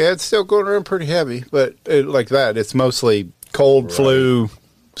it. Yeah, it's still going around pretty heavy, but like that, it's mostly cold, flu,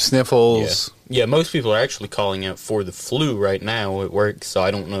 sniffles. Yeah, most people are actually calling out for the flu right now at work, so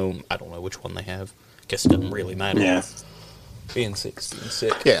I don't know which one they have. Guess it doesn't really matter. Yeah. Being sick's being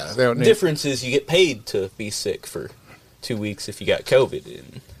sick. Yeah, they don't need... Difference is you get paid to be sick for 2 weeks if you got COVID,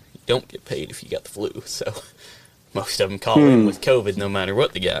 and you don't get paid if you got the flu, so most of them call in with COVID no matter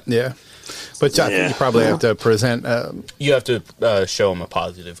what they got. Yeah. But I think you probably have to present... you have to show them a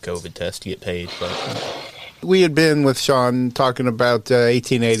positive COVID test to get paid. But we had been with Sean talking about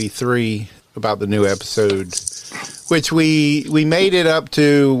 1883, about the new episode, which we made it up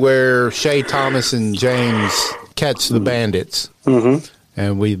to where Shay Thomas and James catch the bandits. Mm-hmm.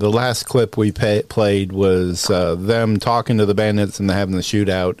 And the last clip we played was them talking to the bandits and having the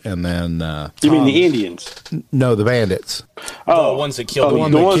shootout, and then you mean the Indians? No, the bandits. Oh, the ones that killed the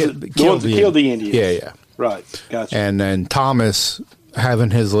ones that killed the Indians. Yeah. Right, gotcha. And then Thomas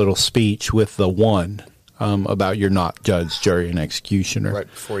having his little speech with the one about you're not judge, jury, and executioner. Right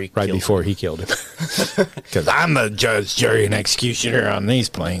before he killed him. Because I'm the judge, jury, and executioner on these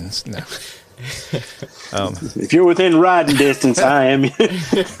planes. No. If you're within riding distance, I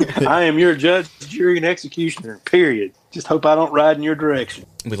am your judge, jury, and executioner, period. Just hope I don't ride in your direction.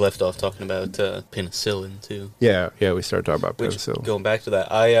 We left off talking about penicillin, too. Yeah, we started talking about penicillin. Going back to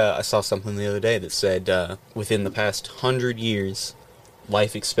that, I saw something the other day that said within the past 100 years,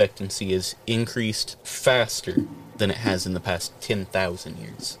 life expectancy has increased faster than it has in the past 10,000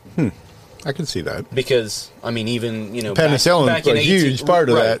 years. I can see that. Because, I mean, even, penicillin back is a huge part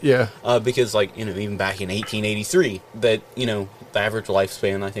of that, yeah. Because, even back in 1883, that, the average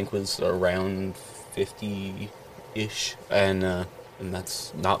lifespan, I think, was around 50-ish, and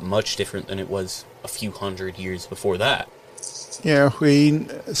that's not much different than it was a few hundred years before that. Yeah,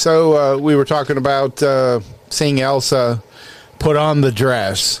 we were talking about seeing Elsa put on the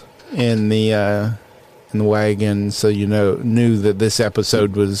dress in the wagon, so knew that this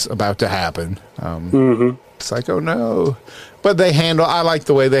episode was about to happen. It's like, oh no. But I like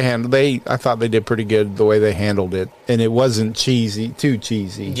the way they handled it. I thought they did pretty good the way they handled it, and it wasn't too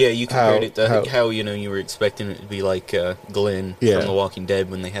cheesy. Yeah, you compared it to how you were expecting it to be like Glenn from The Walking Dead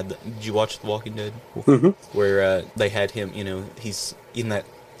when they had did you watch The Walking Dead? Mm-hmm. Where they had him, he's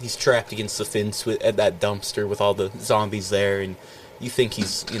trapped against the fence at that dumpster with all the zombies there, and you think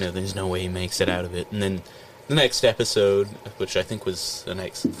he's, there's no way he makes it out of it. And then the next episode, which I think was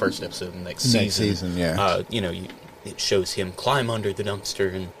the first episode of the next season, yeah. It shows him climb under the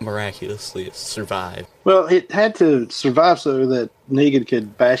dumpster and miraculously survive. Well, it had to survive so that Negan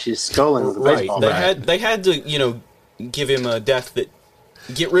could bash his skull in with a baseball bat. They had to, give him a death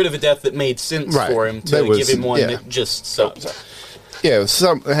get rid of a death that made sense for him to give him one that just sucked. Yeah,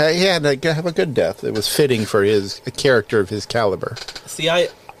 he had to have a good death. It was fitting for a character of his caliber. See, I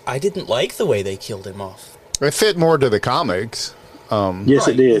didn't like the way they killed him off. It fit more to the comics. Yes,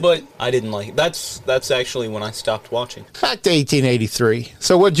 it did. But I didn't like it. That's actually when I stopped watching. Back to 1883.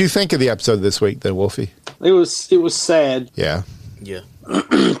 So what did you think of the episode this week then, Wolfie? It was sad. Yeah. Yeah.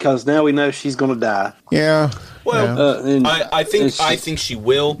 Because now we know she's going to die. Yeah. Well, I think she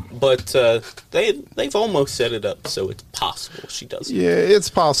will, but they've almost set it up so it's possible she doesn't. Yeah, it's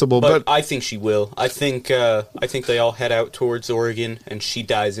possible, but I think she will. I think they all head out towards Oregon, and she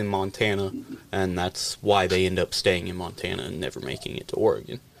dies in Montana, and that's why they end up staying in Montana and never making it to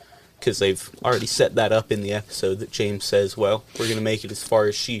Oregon, because they've already set that up in the episode that James says, well, we're going to make it as far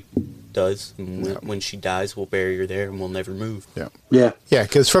as she does, and when she dies, we'll bury her there, and we'll never move. Yeah,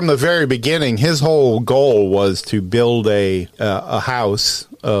 because from the very beginning, his whole goal was to build a house,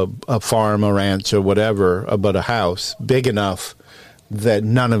 a farm, a ranch, or whatever, but a house big enough that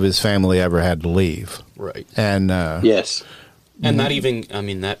none of his family ever had to leave. Right. And yes. And that even, I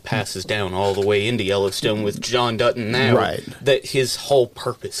mean, that passes down all the way into Yellowstone with John Dutton now. Right. That his whole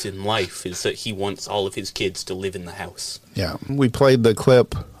purpose in life is that he wants all of his kids to live in the house. Yeah. We played the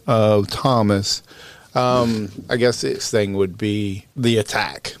clip of Thomas. I guess this thing would be the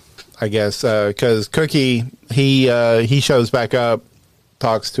attack, I guess, because Cookie, he shows back up,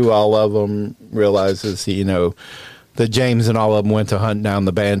 talks to all of them, realizes, that James and all of them went to hunt down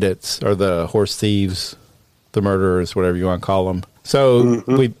the bandits or the horse thieves, the murderers, whatever you want to call them. So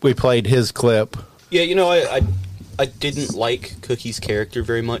we played his clip. Yeah, I didn't like Cookie's character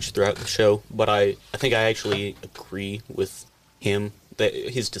very much throughout the show, but I think I actually agree with him, that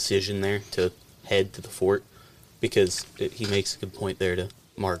his decision there to head to the fort, because he makes a good point there to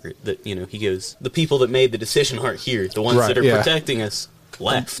Margaret, that, he goes, the people that made the decision aren't here. The ones that are protecting us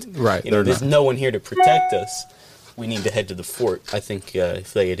left. Right. There's no one here to protect us. We need to head to the fort. I think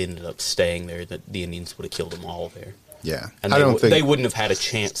if they had ended up staying there, that the Indians would have killed them all there. Yeah. And they wouldn't have had a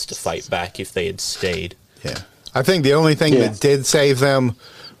chance to fight back if they had stayed. Yeah. I think the only thing that did save them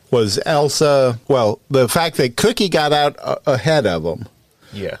was Elsa. Well, the fact that Cookie got out ahead of them.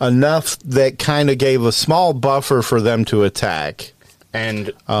 Yeah. Enough that kind of gave a small buffer for them to attack.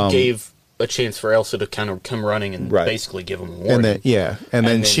 And gave a chance for Elsa to kind of come running and basically give them a warning. And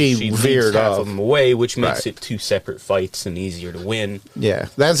then she veered off. Half of them away, which makes it two separate fights and easier to win. Yeah,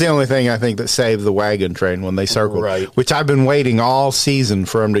 that's the only thing I think that saved the wagon train when they circled. Right. Which I've been waiting all season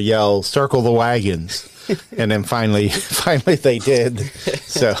for them to yell, "Circle the wagons," and then finally they did.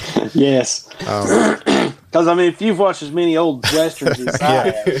 So yes, because if you've watched as many old westerns as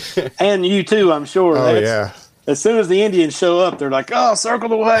I have, and you too, I'm sure. Oh yeah. As soon as the Indians show up, they're like, "Oh, circle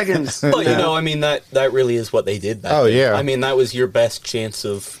the wagons." But that really is what they did back then. Yeah. I mean, that was your best chance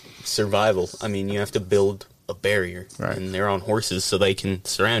of survival. I mean, you have to build a barrier, and they're on horses, so they can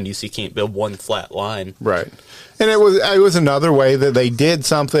surround you. So you can't build one flat line, right? And it was another way that they did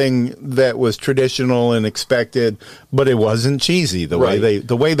something that was traditional and expected, but it wasn't cheesy. The way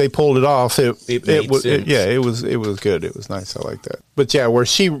they pulled it off, it was good. It was nice. I like that. But yeah, where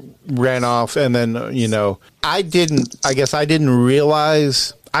she ran off, and then I didn't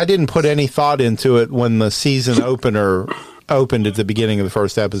realize, I didn't put any thought into it when the season opener opened at the beginning of the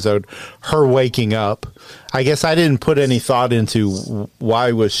first episode, her waking up. I guess I didn't put any thought into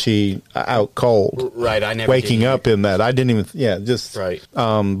why was she out cold. Right, I never waking up in that. I didn't even right.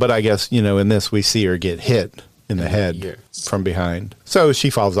 But I guess, in this we see her get hit in the head from behind. So she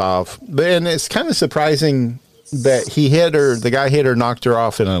falls off. And it's kind of surprising that he hit her, the guy hit her, knocked her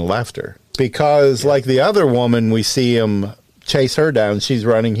off and then left her. Because like the other woman, we see him chase her down. She's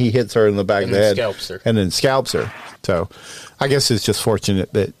running, he hits her in the back of the head. And then scalps her. So I guess it's just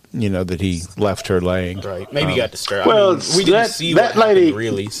fortunate that, that he left her laying. Right. Maybe got distracted. Well, we didn't see that lady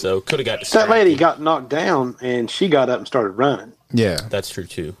really, so could have got distracted. That lady got knocked down, and she got up and started running. Yeah. That's true,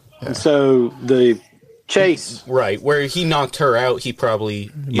 too. Yeah. And so the chase. Right. Where he knocked her out, he probably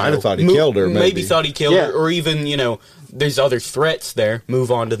might have thought he killed her. Maybe thought he killed her, or even, there's other threats there.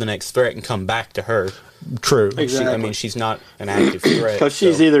 Move on to the next threat and come back to her. True. Exactly. She's not an active threat. Because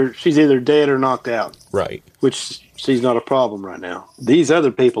she's either dead or knocked out. Right. Which she's not a problem right now. These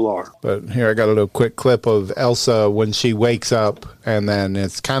other people are. But here I got a little quick clip of Elsa when she wakes up, and then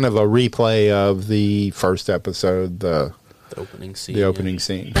it's kind of a replay of the first episode, the opening scene. The opening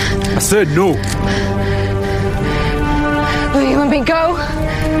scene. I said no. Will you let me go?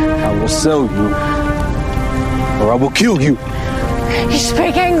 I will sell you, or I will kill you. You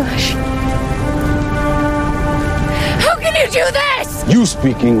speak English. How can you do this? You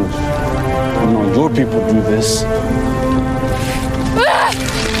speak English. I know your people do this.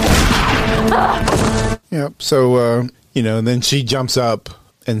 Yep. So, and then she jumps up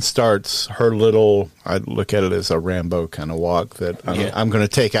and starts her little, I look at it as a Rambo kind of walk that I'm going to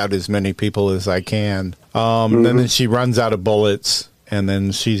take out as many people as I can. And then she runs out of bullets, and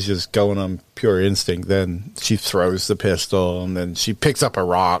then she's just going on pure instinct. Then she throws the pistol, and then she picks up a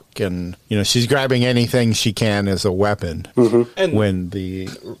rock, and, she's grabbing anything she can as a weapon. And when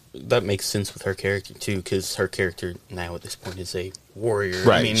that makes sense with her character, too, because her character now at this point is a warrior.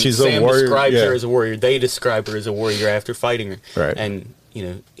 Right. I mean, she's Sam a warrior. describes her as a warrior. They describe her as a warrior after fighting her. Right. And,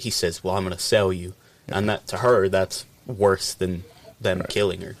 he says, well, I'm going to sell you. And that to her, that's worse than them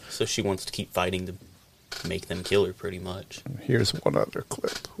killing her. So she wants to keep fighting to make them kill her, pretty much. Here's one other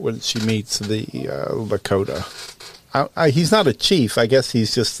clip when she meets the Lakota. He's not a chief. I guess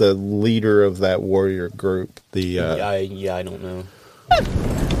he's just the leader of that warrior group. I don't know.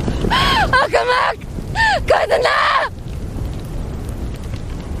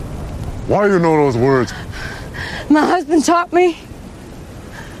 Why do you know those words? My husband taught me.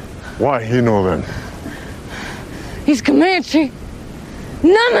 Why he know then? He's Comanche.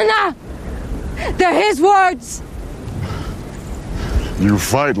 Namana! They're his words. You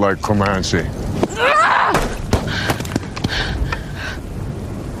fight like Comanche.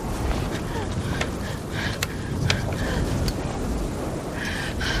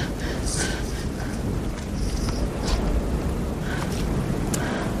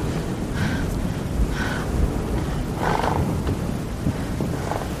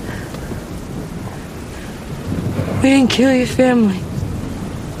 We didn't kill your family.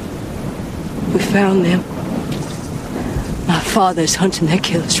 We found them. My father's hunting their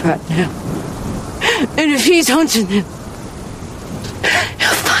killers right now. And if he's hunting them,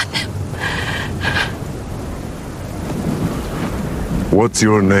 he'll find them. What's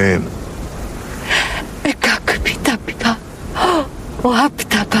your name?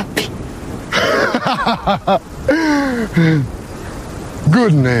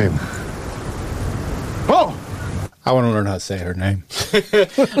 Good name. Oh! I want to learn how to say her name.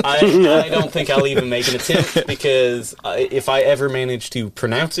 I don't think I'll even make an attempt because if I ever manage to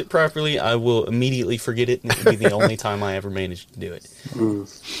pronounce it properly, I will immediately forget it, and it'll be the only time I ever manage to do it.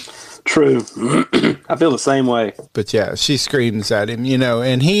 True. I feel the same way. But yeah, she screams at him,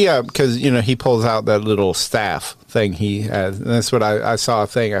 and he, because, he pulls out that little staff thing he has. And that's what I saw a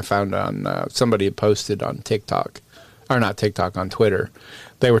thing I found on, somebody had posted on TikTok, or not TikTok, on Twitter.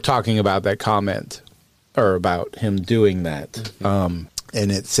 They were talking about that comment, or about him doing that. Mm-hmm.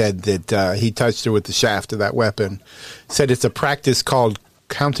 And it said that he touched her with the shaft of that weapon. Said it's a practice called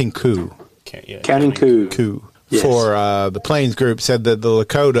counting coup. Counting coup. Yes. For the Plains group, said that the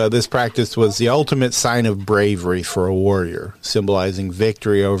Lakota, this practice was the ultimate sign of bravery for a warrior, symbolizing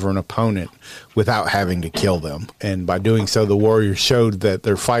victory over an opponent without having to kill them. And by doing so, the warrior showed that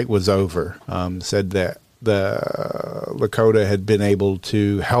their fight was over. Said that the Lakota had been able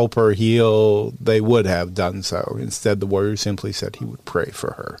to help her heal, they would have done so. Instead, the warrior simply said he would pray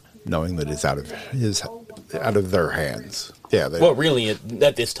for her, knowing that it's out of their hands. Yeah. Well, really,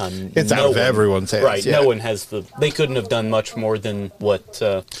 at this time, it's out of everyone's hands. Right. Yeah. No one has they couldn't have done much more than what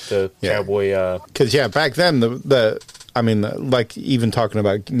the cowboy. Because back then like even talking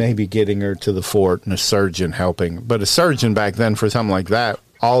about maybe getting her to the fort and a surgeon helping, but a surgeon back then for something like that,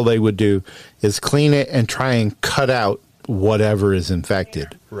 all they would do is clean it and try and cut out whatever is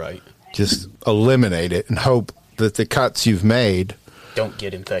infected. Right. Just eliminate it and hope that the cuts you've made don't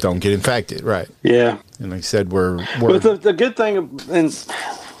get infected. Right. Yeah. And like I said, But the good thing, and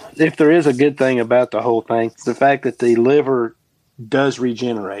if there is a good thing about the whole thing, it's the fact that the liver does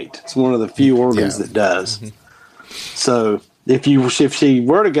regenerate. It's one of the few organs that does. Mm-hmm. So if she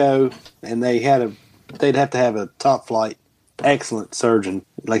were to go and they'd have to have a top flight, excellent surgeon,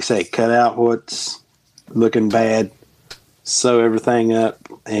 like I say, cut out what's looking bad, sew everything up,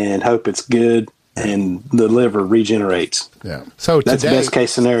 and hope it's good, and the liver regenerates. Yeah. So that's today, best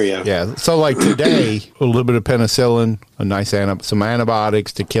case scenario. Yeah. So like today, a little bit of penicillin, a nice some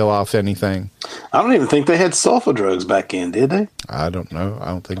antibiotics to kill off anything. I don't even think they had sulfa drugs back in, did they? I don't know. I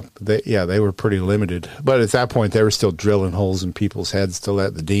don't think they were pretty limited. But at that point, they were still drilling holes in people's heads to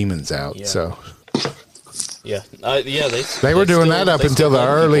let the demons out. Yeah. So. Yeah. They were doing that up until the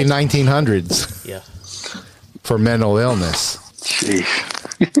early 1900s. Yeah. For mental illness.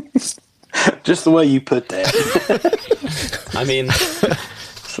 Jeez. Just the way you put that. I mean,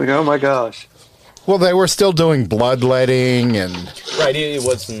 it's like, oh my gosh. Well, they were still doing bloodletting and. Right. It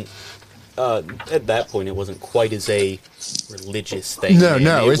wasn't. At that point, it wasn't quite as a religious thing.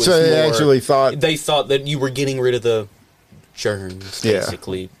 No. It's actually thought. They thought that you were getting rid of the germs,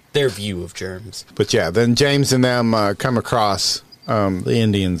 basically. Yeah. Their view of germs. But yeah, then James and them come across the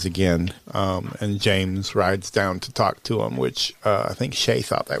Indians again, and James rides down to talk to them, which I think Shay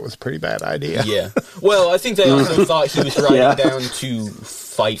thought that was a pretty bad idea. Yeah. Well, I think they also thought he was riding down to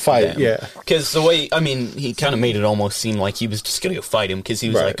fight them. Yeah. Because the way, he kind of made it almost seem like he was just going to go fight him, because he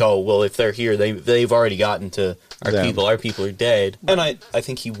was like, oh, well, if they're here, they've already gotten to our people. Our people are dead. And I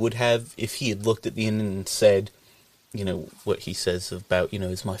think he would have if he had looked at the Indian and said, what he says about,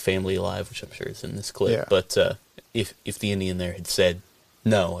 is my family alive, which I'm sure is in this clip. Yeah. But if the Indian there had said,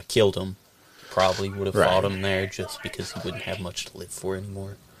 no, I killed him, probably would have fought him there just because he wouldn't have much to live for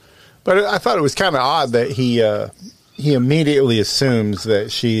anymore. But I thought it was kind of odd that he immediately assumes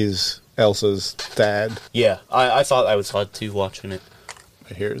that she's Elsa's dad. Yeah, I thought that was odd too, watching it.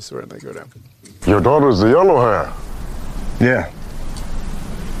 Here's where they go down. Your daughter's the yellow hair. Yeah.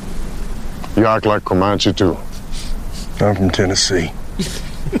 You act like Comanche too. I'm from Tennessee.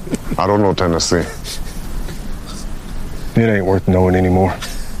 I don't know Tennessee. It ain't worth knowing anymore.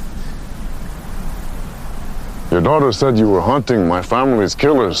 Your daughter said you were hunting my family's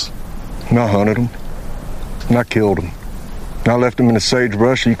killers. And I hunted them. And I killed them. And I left them in the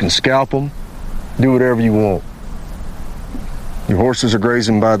sagebrush so you can scalp them. Do whatever you want. Your horses are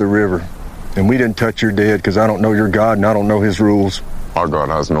grazing by the river. And we didn't touch your dead because I don't know your God and I don't know his rules. Our God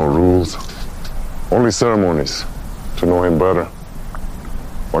has no rules. Only ceremonies to know him better.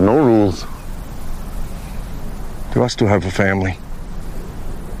 But no rules. Do I still have a family?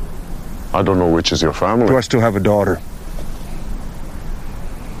 I don't know which is your family. Do I still have a daughter?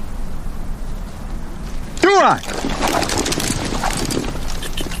 Do I?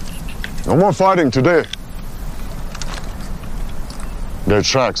 No more fighting today. Their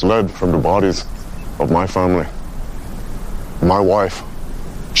tracks led from the bodies of my family, my wife,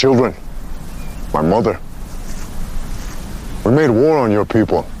 children, my mother. We made war on your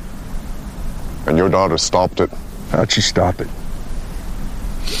people, and your daughter stopped it. How'd she stop it?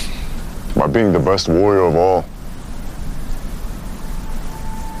 By being the best warrior of all.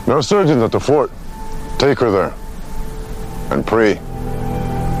 There are surgeons at the fort. Take her there and pray.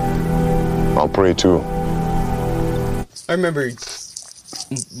 I'll pray too. I remember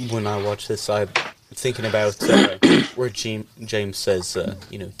when I watched this, I'm thinking about where James says,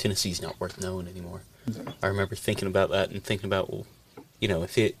 Tennessee's not worth knowing anymore. I remember thinking about that and thinking about, well,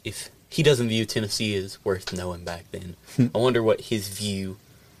 if he doesn't view Tennessee as worth knowing back then, I wonder what his view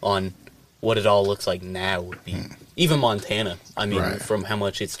on what it all looks like now would be. Even Montana, I mean, right. From how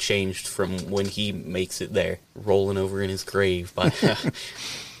much it's changed from when he makes it there, rolling over in his grave.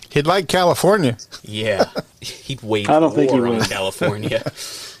 He'd like California. Yeah. He'd wage I don't think he war on would. California.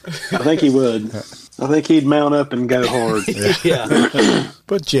 I think he would. I think he'd mount up and go hard. Yeah.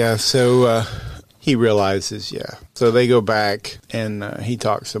 But yeah, so he realizes, So they go back and he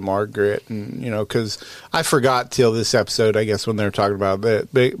talks to Margaret, and because I forgot till this episode, I guess, when they were talking about that.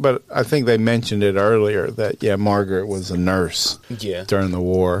 But I think they mentioned it earlier that Margaret was a nurse during the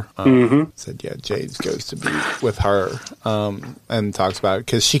war. Said James goes to be with her and talks about it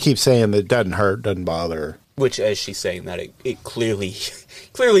because she keeps saying that it doesn't hurt, doesn't bother her. Which, as she's saying that, it clearly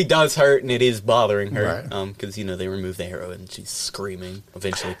does hurt, and it is bothering her. Right. Because, they remove the arrow, and she's screaming,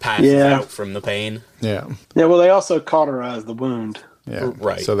 eventually passes out from the pain. Yeah. Yeah, well, they also cauterized the wound. Yeah.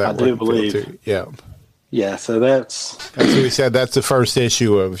 Right. So that I do believe. Too. Yeah. Yeah, so that's... As we said, that's the first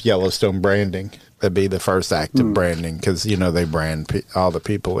issue of Yellowstone branding. That'd be the first act of branding, because, they brand all the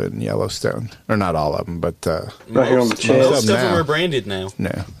people in Yellowstone. Or not all of them, but... right here on the chest. Most of them are branded now.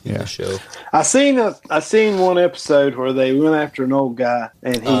 No, in the show. I seen one episode where they went after an old guy,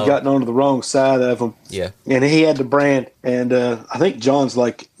 and he gotten onto the wrong side of him. Yeah. And he had the brand, and I think John's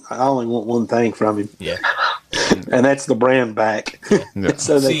like, I only want one thing from him. Yeah. And that's the brand back. Yeah.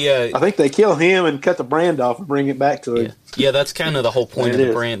 So I think they kill him and cut the brand off and bring it back to him. Yeah, that's kind of the whole point of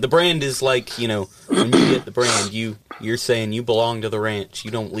the brand. The brand is like, when you get the brand, you're saying you belong to the ranch.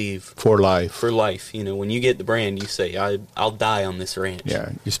 You don't leave. For life. For life. When you get the brand, you say, I'll die on this ranch.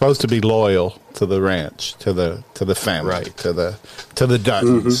 Yeah, you're supposed to be loyal to the ranch, to the family, right. to the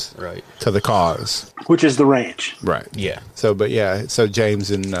Duttons, right, to the cause, which is the ranch, right? Yeah. So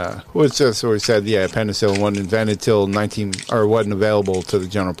James and what's just what we said? Yeah, penicillin wasn't invented till wasn't available to the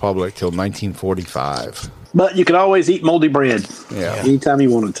general public till 1945. But you could always eat moldy bread. Yeah, anytime you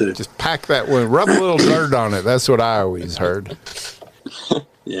wanted to. Just pack that one, rub a little dirt on it. That's what I always heard.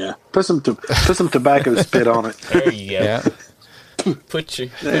 Yeah, put some tobacco spit on it. There you go. Yeah. Put your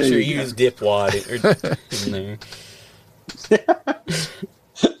used dip wad in there.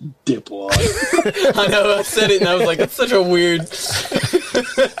 Dip wad. I know, I said it and I was like, that's such a weird.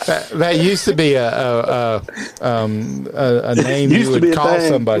 that used to be a name you would call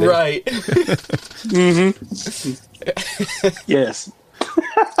somebody, right? Yes.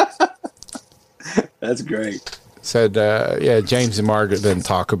 That's great. Said, James and Margaret then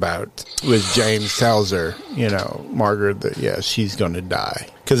talk about, James tells her, Margaret, that, she's going to die.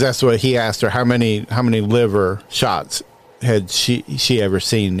 Because that's what he asked her, how many liver shots had she ever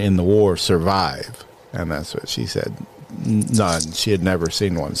seen in the war survive? And that's what she said, none. She had never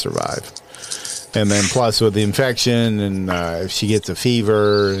seen one survive. And then plus with the infection, and if she gets a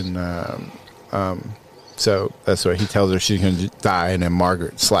fever, and so that's what he tells her, she's going to die, and then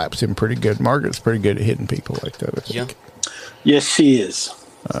Margaret slaps him pretty good. Margaret's pretty good at hitting people like that, I think. Yeah. Yes, she is.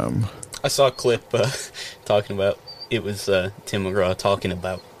 I saw a clip talking about, it was Tim McGraw talking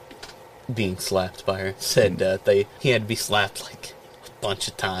about being slapped by her. Said he had to be slapped like a bunch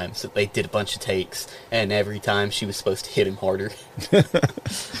of times, that they did a bunch of takes, and every time she was supposed to hit him harder.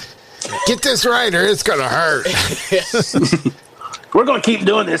 Get this right or it's going to hurt. We're going to keep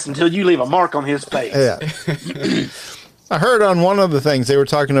doing this until you leave a mark on his face. Yeah. I heard on one of the things they were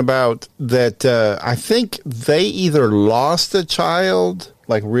talking about that I think they either lost a child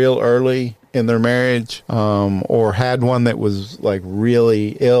like real early in their marriage, or had one that was like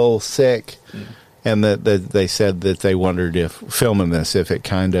really ill, sick, and that they said that they wondered if filming this, if they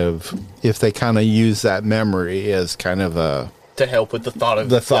kind of use that memory as kind of a to help with the thought of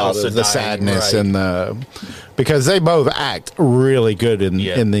the sadness, right. And because they both act really good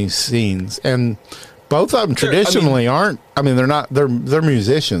in these scenes, and both of them traditionally aren't. I mean, they're not. They're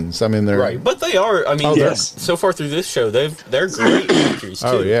musicians. I mean, they're right, but they are. I mean, yes. So far through this show, they're great actors too.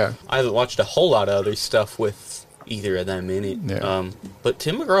 Oh yeah, I watched a whole lot of other stuff with either of them in it. Yeah. But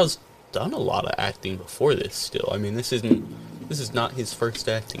Tim McGraw's done a lot of acting before this. Still, I mean, this is not his first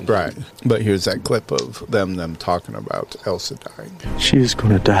acting. Right, but here's that clip of them talking about Elsa dying. She is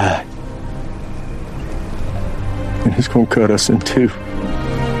going to die, and it's going to cut us in two.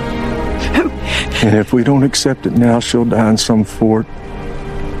 And if we don't accept it now, she'll die in some fort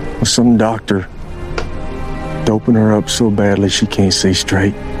with some doctor doping her up so badly she can't see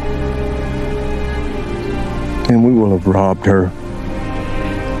straight. And we will have robbed her.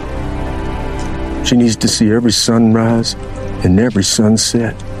 She needs to see every sunrise and every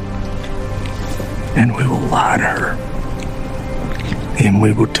sunset. And we will lie to her. And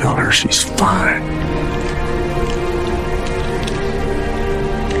we will tell her she's fine.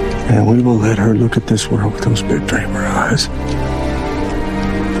 And we will let her look at this world with those big dreamer eyes.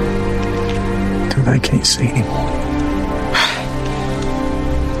 Till they can't see anymore.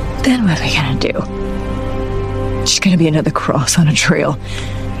 Then what are we gonna do? She's gonna be another cross on a trail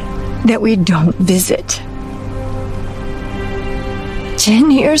that we don't visit. 10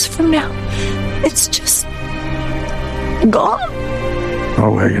 years from now, it's just gone.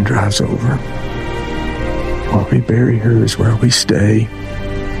 Our wagon drives over. Where we bury her is where we stay.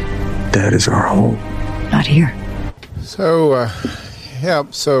 That is our home. Not here. So,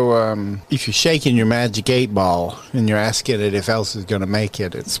 if you're shaking your magic 8-ball and you're asking it if Elsa's going to make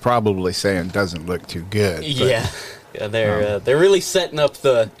it, it's probably saying it doesn't look too good. Yeah, they're really setting up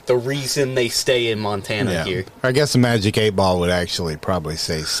the reason they stay in Montana here. I guess the magic 8-ball would actually probably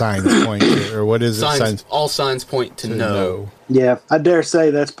say signs point to, or what is it? All signs point to no. Yeah, I dare say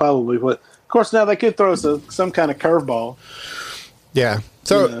that's probably what. Of course, now they could throw us some kind of curveball. Yeah.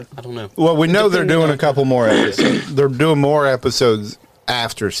 So I don't know. Well, we know they're doing a couple more episodes. They're doing more episodes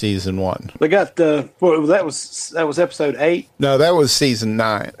after season 1. They got that was episode 8. No, that was season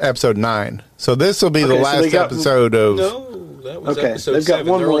 9, episode 9. So this will be the last episode of. No, that was episode they've got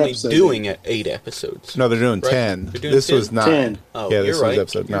 7. one They're more only episode. doing 8 episodes. No, they're doing 10. They're doing this 10? was 9. 10. Oh, yeah, this you're was right.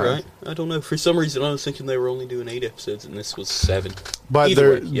 episode 9. You're right. I don't know. For some reason, I was thinking they were only doing 8 episodes, and this was 7. But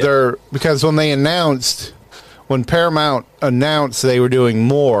they're because when Paramount announced they were doing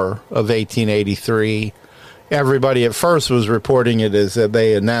more of 1883, everybody at first was reporting it as that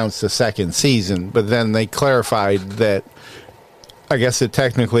they announced a second season, but then they clarified that I guess that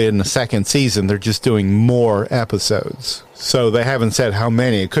technically in the second season they're just doing more episodes. So they haven't said how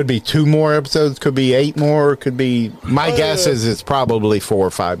many. It could be 2 more episodes, could be 8 more, could be... My guess is it's probably 4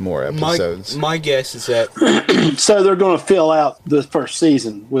 or 5 more episodes. My guess is that... So they're going to fill out the first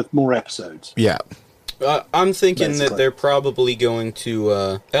season with more episodes. Yeah. I'm thinking that they're probably going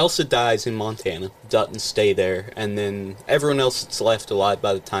to... Elsa dies in Montana. Dutton stay there. And then everyone else that's left alive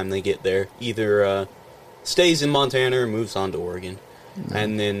by the time they get there either stays in Montana or moves on to Oregon. Mm-hmm.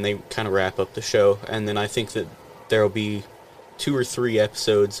 And then they kind of wrap up the show. And then I think that there'll be 2 or 3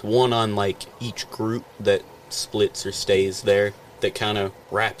 episodes, one on like each group that splits or stays there, that kind of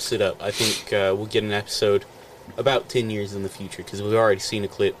wraps it up. I think we'll get an episode about 10 years in the future, because we've already seen a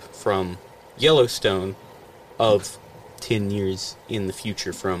clip from Yellowstone of 10 years in the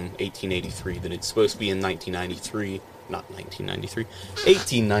future from 1883, that it's supposed to be in 1893.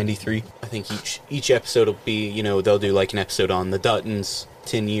 I think each episode will be, they'll do like an episode on the Duttons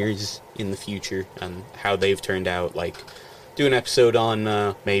 10 years in the future and how they've turned out, like do an episode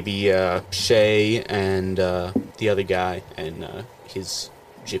on maybe Shay and the other guy and his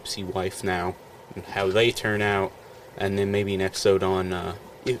gypsy wife now and how they turn out, and then maybe an episode on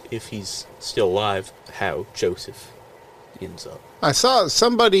if he's still alive, how Joseph ends up. I saw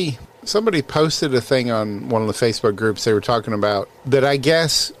somebody posted a thing on one of the Facebook groups. They were talking about that, I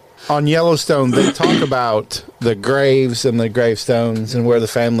guess on Yellowstone they talk about the graves and the gravestones and where the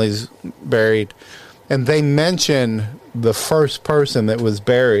family's buried, and they mention the first person that was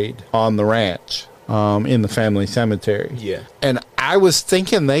buried on the ranch in the family cemetery. Yeah. And I was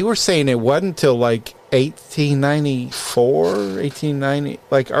thinking they were saying it wasn't until like 1890,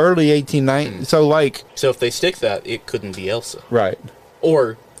 like early 1890. So if they stick that, it couldn't be Elsa. Right.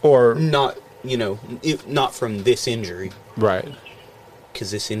 Or not not from this injury. Right.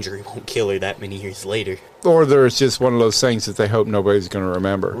 Because this injury won't kill her that many years later. Or there's just one of those things that they hope nobody's going to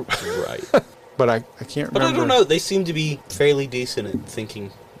remember. Right. But I can't remember. But I don't know. They seem to be fairly decent at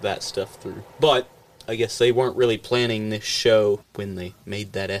thinking that stuff through. But I guess they weren't really planning this show when they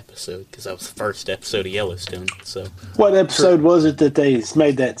made that episode, because that was the first episode of Yellowstone. So, what episode was it that they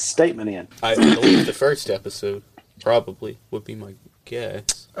made that statement in? I believe the first episode, probably, would be my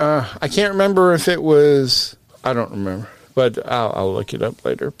guess. I can't remember if it was... I don't remember. But I'll look it up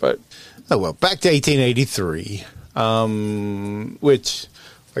later. But back to 1883, which,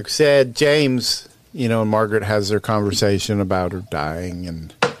 like I said, James, and Margaret has their conversation about her dying,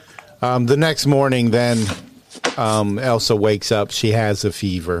 and the next morning, then Elsa wakes up. She has a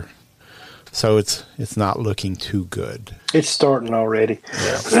fever, so it's not looking too good. It's starting already.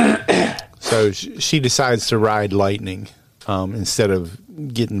 Yeah. So she decides to ride Lightning instead of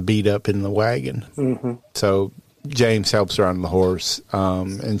getting beat up in the wagon. Mm-hmm. So James helps her on the horse,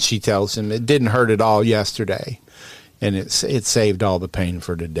 and she tells him it didn't hurt at all yesterday, and it saved all the pain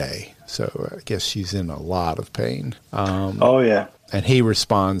for today. So I guess she's in a lot of pain. Oh, yeah. And he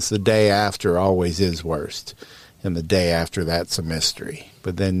responds, the day after always is worst, and the day after that's a mystery.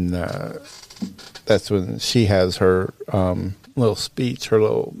 But then that's when she has her little speech, her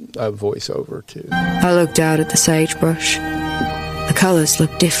little voiceover, too. I looked out at the sagebrush. The colors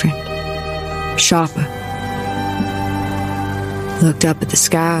looked different, sharper. Looked up at the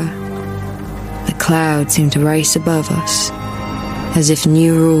sky. The clouds seemed to race above us, as if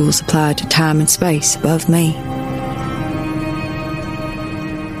new rules applied to time and space above me.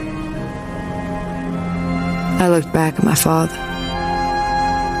 I looked back at my father,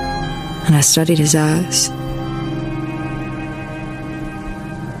 and I studied his eyes.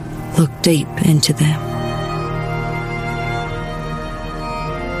 Looked deep into them.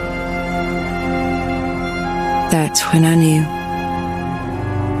 That's when I knew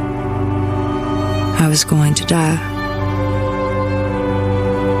I was going to die.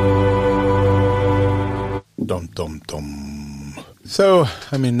 Dum, dum, dum. So,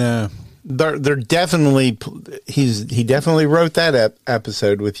 I mean, they're definitely, he definitely wrote that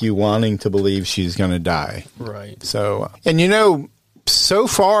episode with you wanting to believe she's going to die. Right. So, and so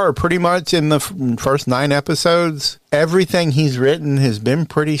far, pretty much in the first 9 episodes, everything he's written has been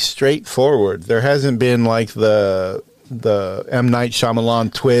pretty straightforward. There hasn't been like the M. Night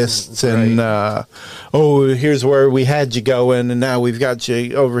Shyamalan twists and, here's where we had you going and now we've got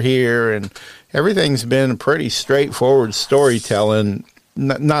you over here. And everything's been pretty straightforward storytelling.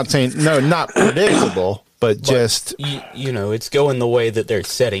 Not saying, not predictable, but just... it's going the way that they're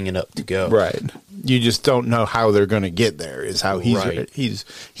setting it up to go. Right. You just don't know how they're going to get there is how he's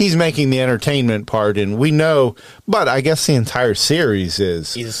making the entertainment part, and we know, but I guess the entire series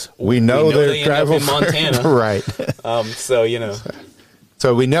is we know they're traveling in Montana. Right.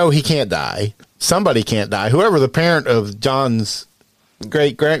 So we know he can't die. Somebody can't die. Whoever the parent of John's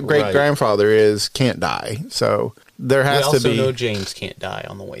great grandfather is can't die. So there has to be. We also know James can't die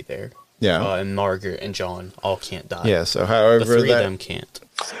on the way there. Yeah. And Margaret and John all can't die. Yeah, so however the 3 of them can't.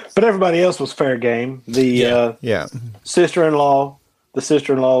 But everybody else was fair game. The sister-in-law, the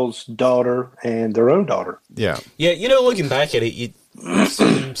sister-in-law's daughter, and their own daughter. Yeah. Yeah, looking back at it, it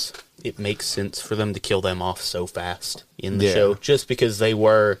seems it makes sense for them to kill them off so fast in the show, just because they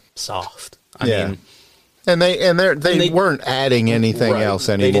were soft. I mean, and they weren't adding anything else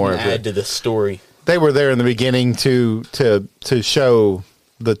anymore. They didn't add to the story. They were there in the beginning to show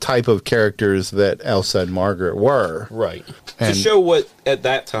the type of characters that Elsa and Margaret were. Right. To show what, at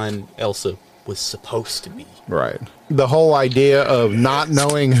that time, Elsa was supposed to be. Right. The whole idea of not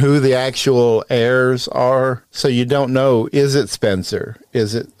knowing who the actual heirs are, so you don't know, is it Spencer?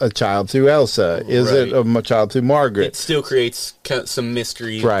 Is it a child through Elsa? Is it a child through Margaret? It still creates some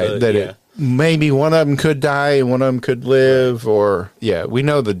mystery. Right. Maybe one of them could die and one of them could live, we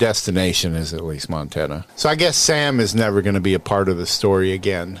know the destination is at least Montana. So I guess Sam is never going to be a part of the story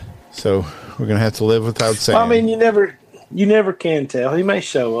again. So we're going to have to live without Sam. Well, I mean, you never can tell. He may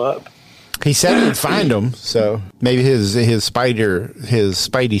show up. He said he'd find him, so maybe his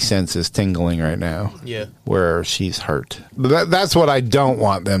spidey sense is tingling right now. Yeah. Where she's hurt. But that's what I don't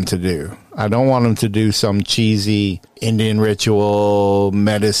want them to do. I don't want them to do some cheesy Indian ritual,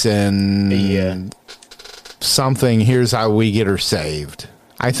 medicine, something, here's how we get her saved.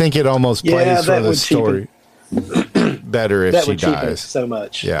 I think it almost plays for the story better if she dies. So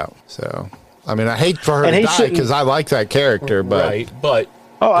much. Yeah, so, I mean, I hate for her to die because I like that character, but... Right, but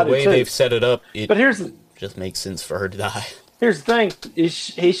the way they've set it up, it just makes sense for her to die. Here's the thing: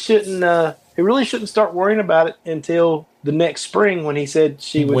 he really shouldn't start worrying about it until the next spring when he said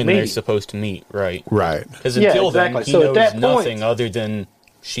she would when meet. they're supposed to meet, right? Right. Because until exactly. then, he So at knows that nothing point, other than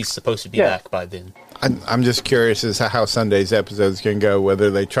she's supposed to be Yeah. back by then. I'm just curious as to how Sunday's episodes can go,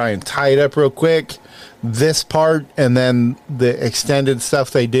 whether they try and tie it up real quick, this part, and then the extended stuff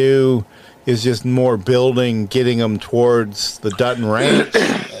they do is just more building, getting them towards the Dutton Ranch.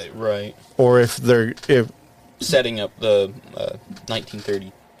 Right. Or if they're... setting up the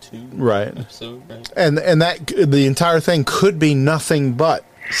 1932 right. episode, right? And that the entire thing could be nothing but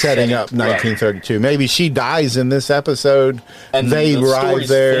setting up 1932. Right. Maybe she dies in this episode. And they the arrive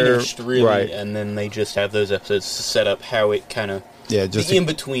there, finished, really, right? And then they just have those episodes to set up how it kind of just the in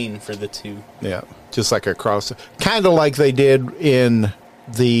between for the two. Yeah, just like a cross, kind of like they did in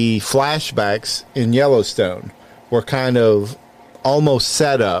the flashbacks in Yellowstone, were kind of almost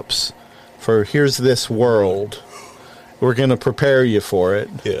setups for here's this world. We're going to prepare you for it.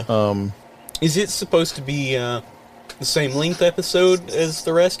 Yeah. Is it supposed to be the same length episode as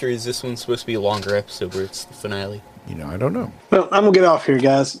the rest, or is this one supposed to be a longer episode where it's the finale? I don't know. Well, I'm going to get off here,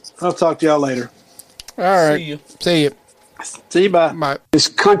 guys. I'll talk to y'all later. All right. See you. See you. See you, bye. Bye. This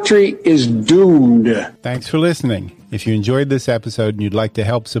country is doomed. Thanks for listening. If you enjoyed this episode and you'd like to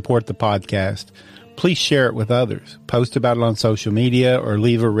help support the podcast, please share it with others. Post about it on social media or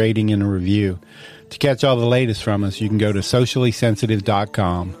leave a rating and a review. To catch all the latest from us, you can go to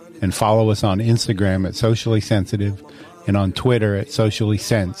sociallysensitive.com and follow us on Instagram at sociallysensitive and on Twitter at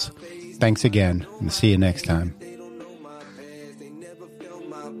sociallysense. Thanks again, and see you next time.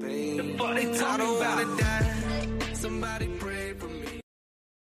 Somebody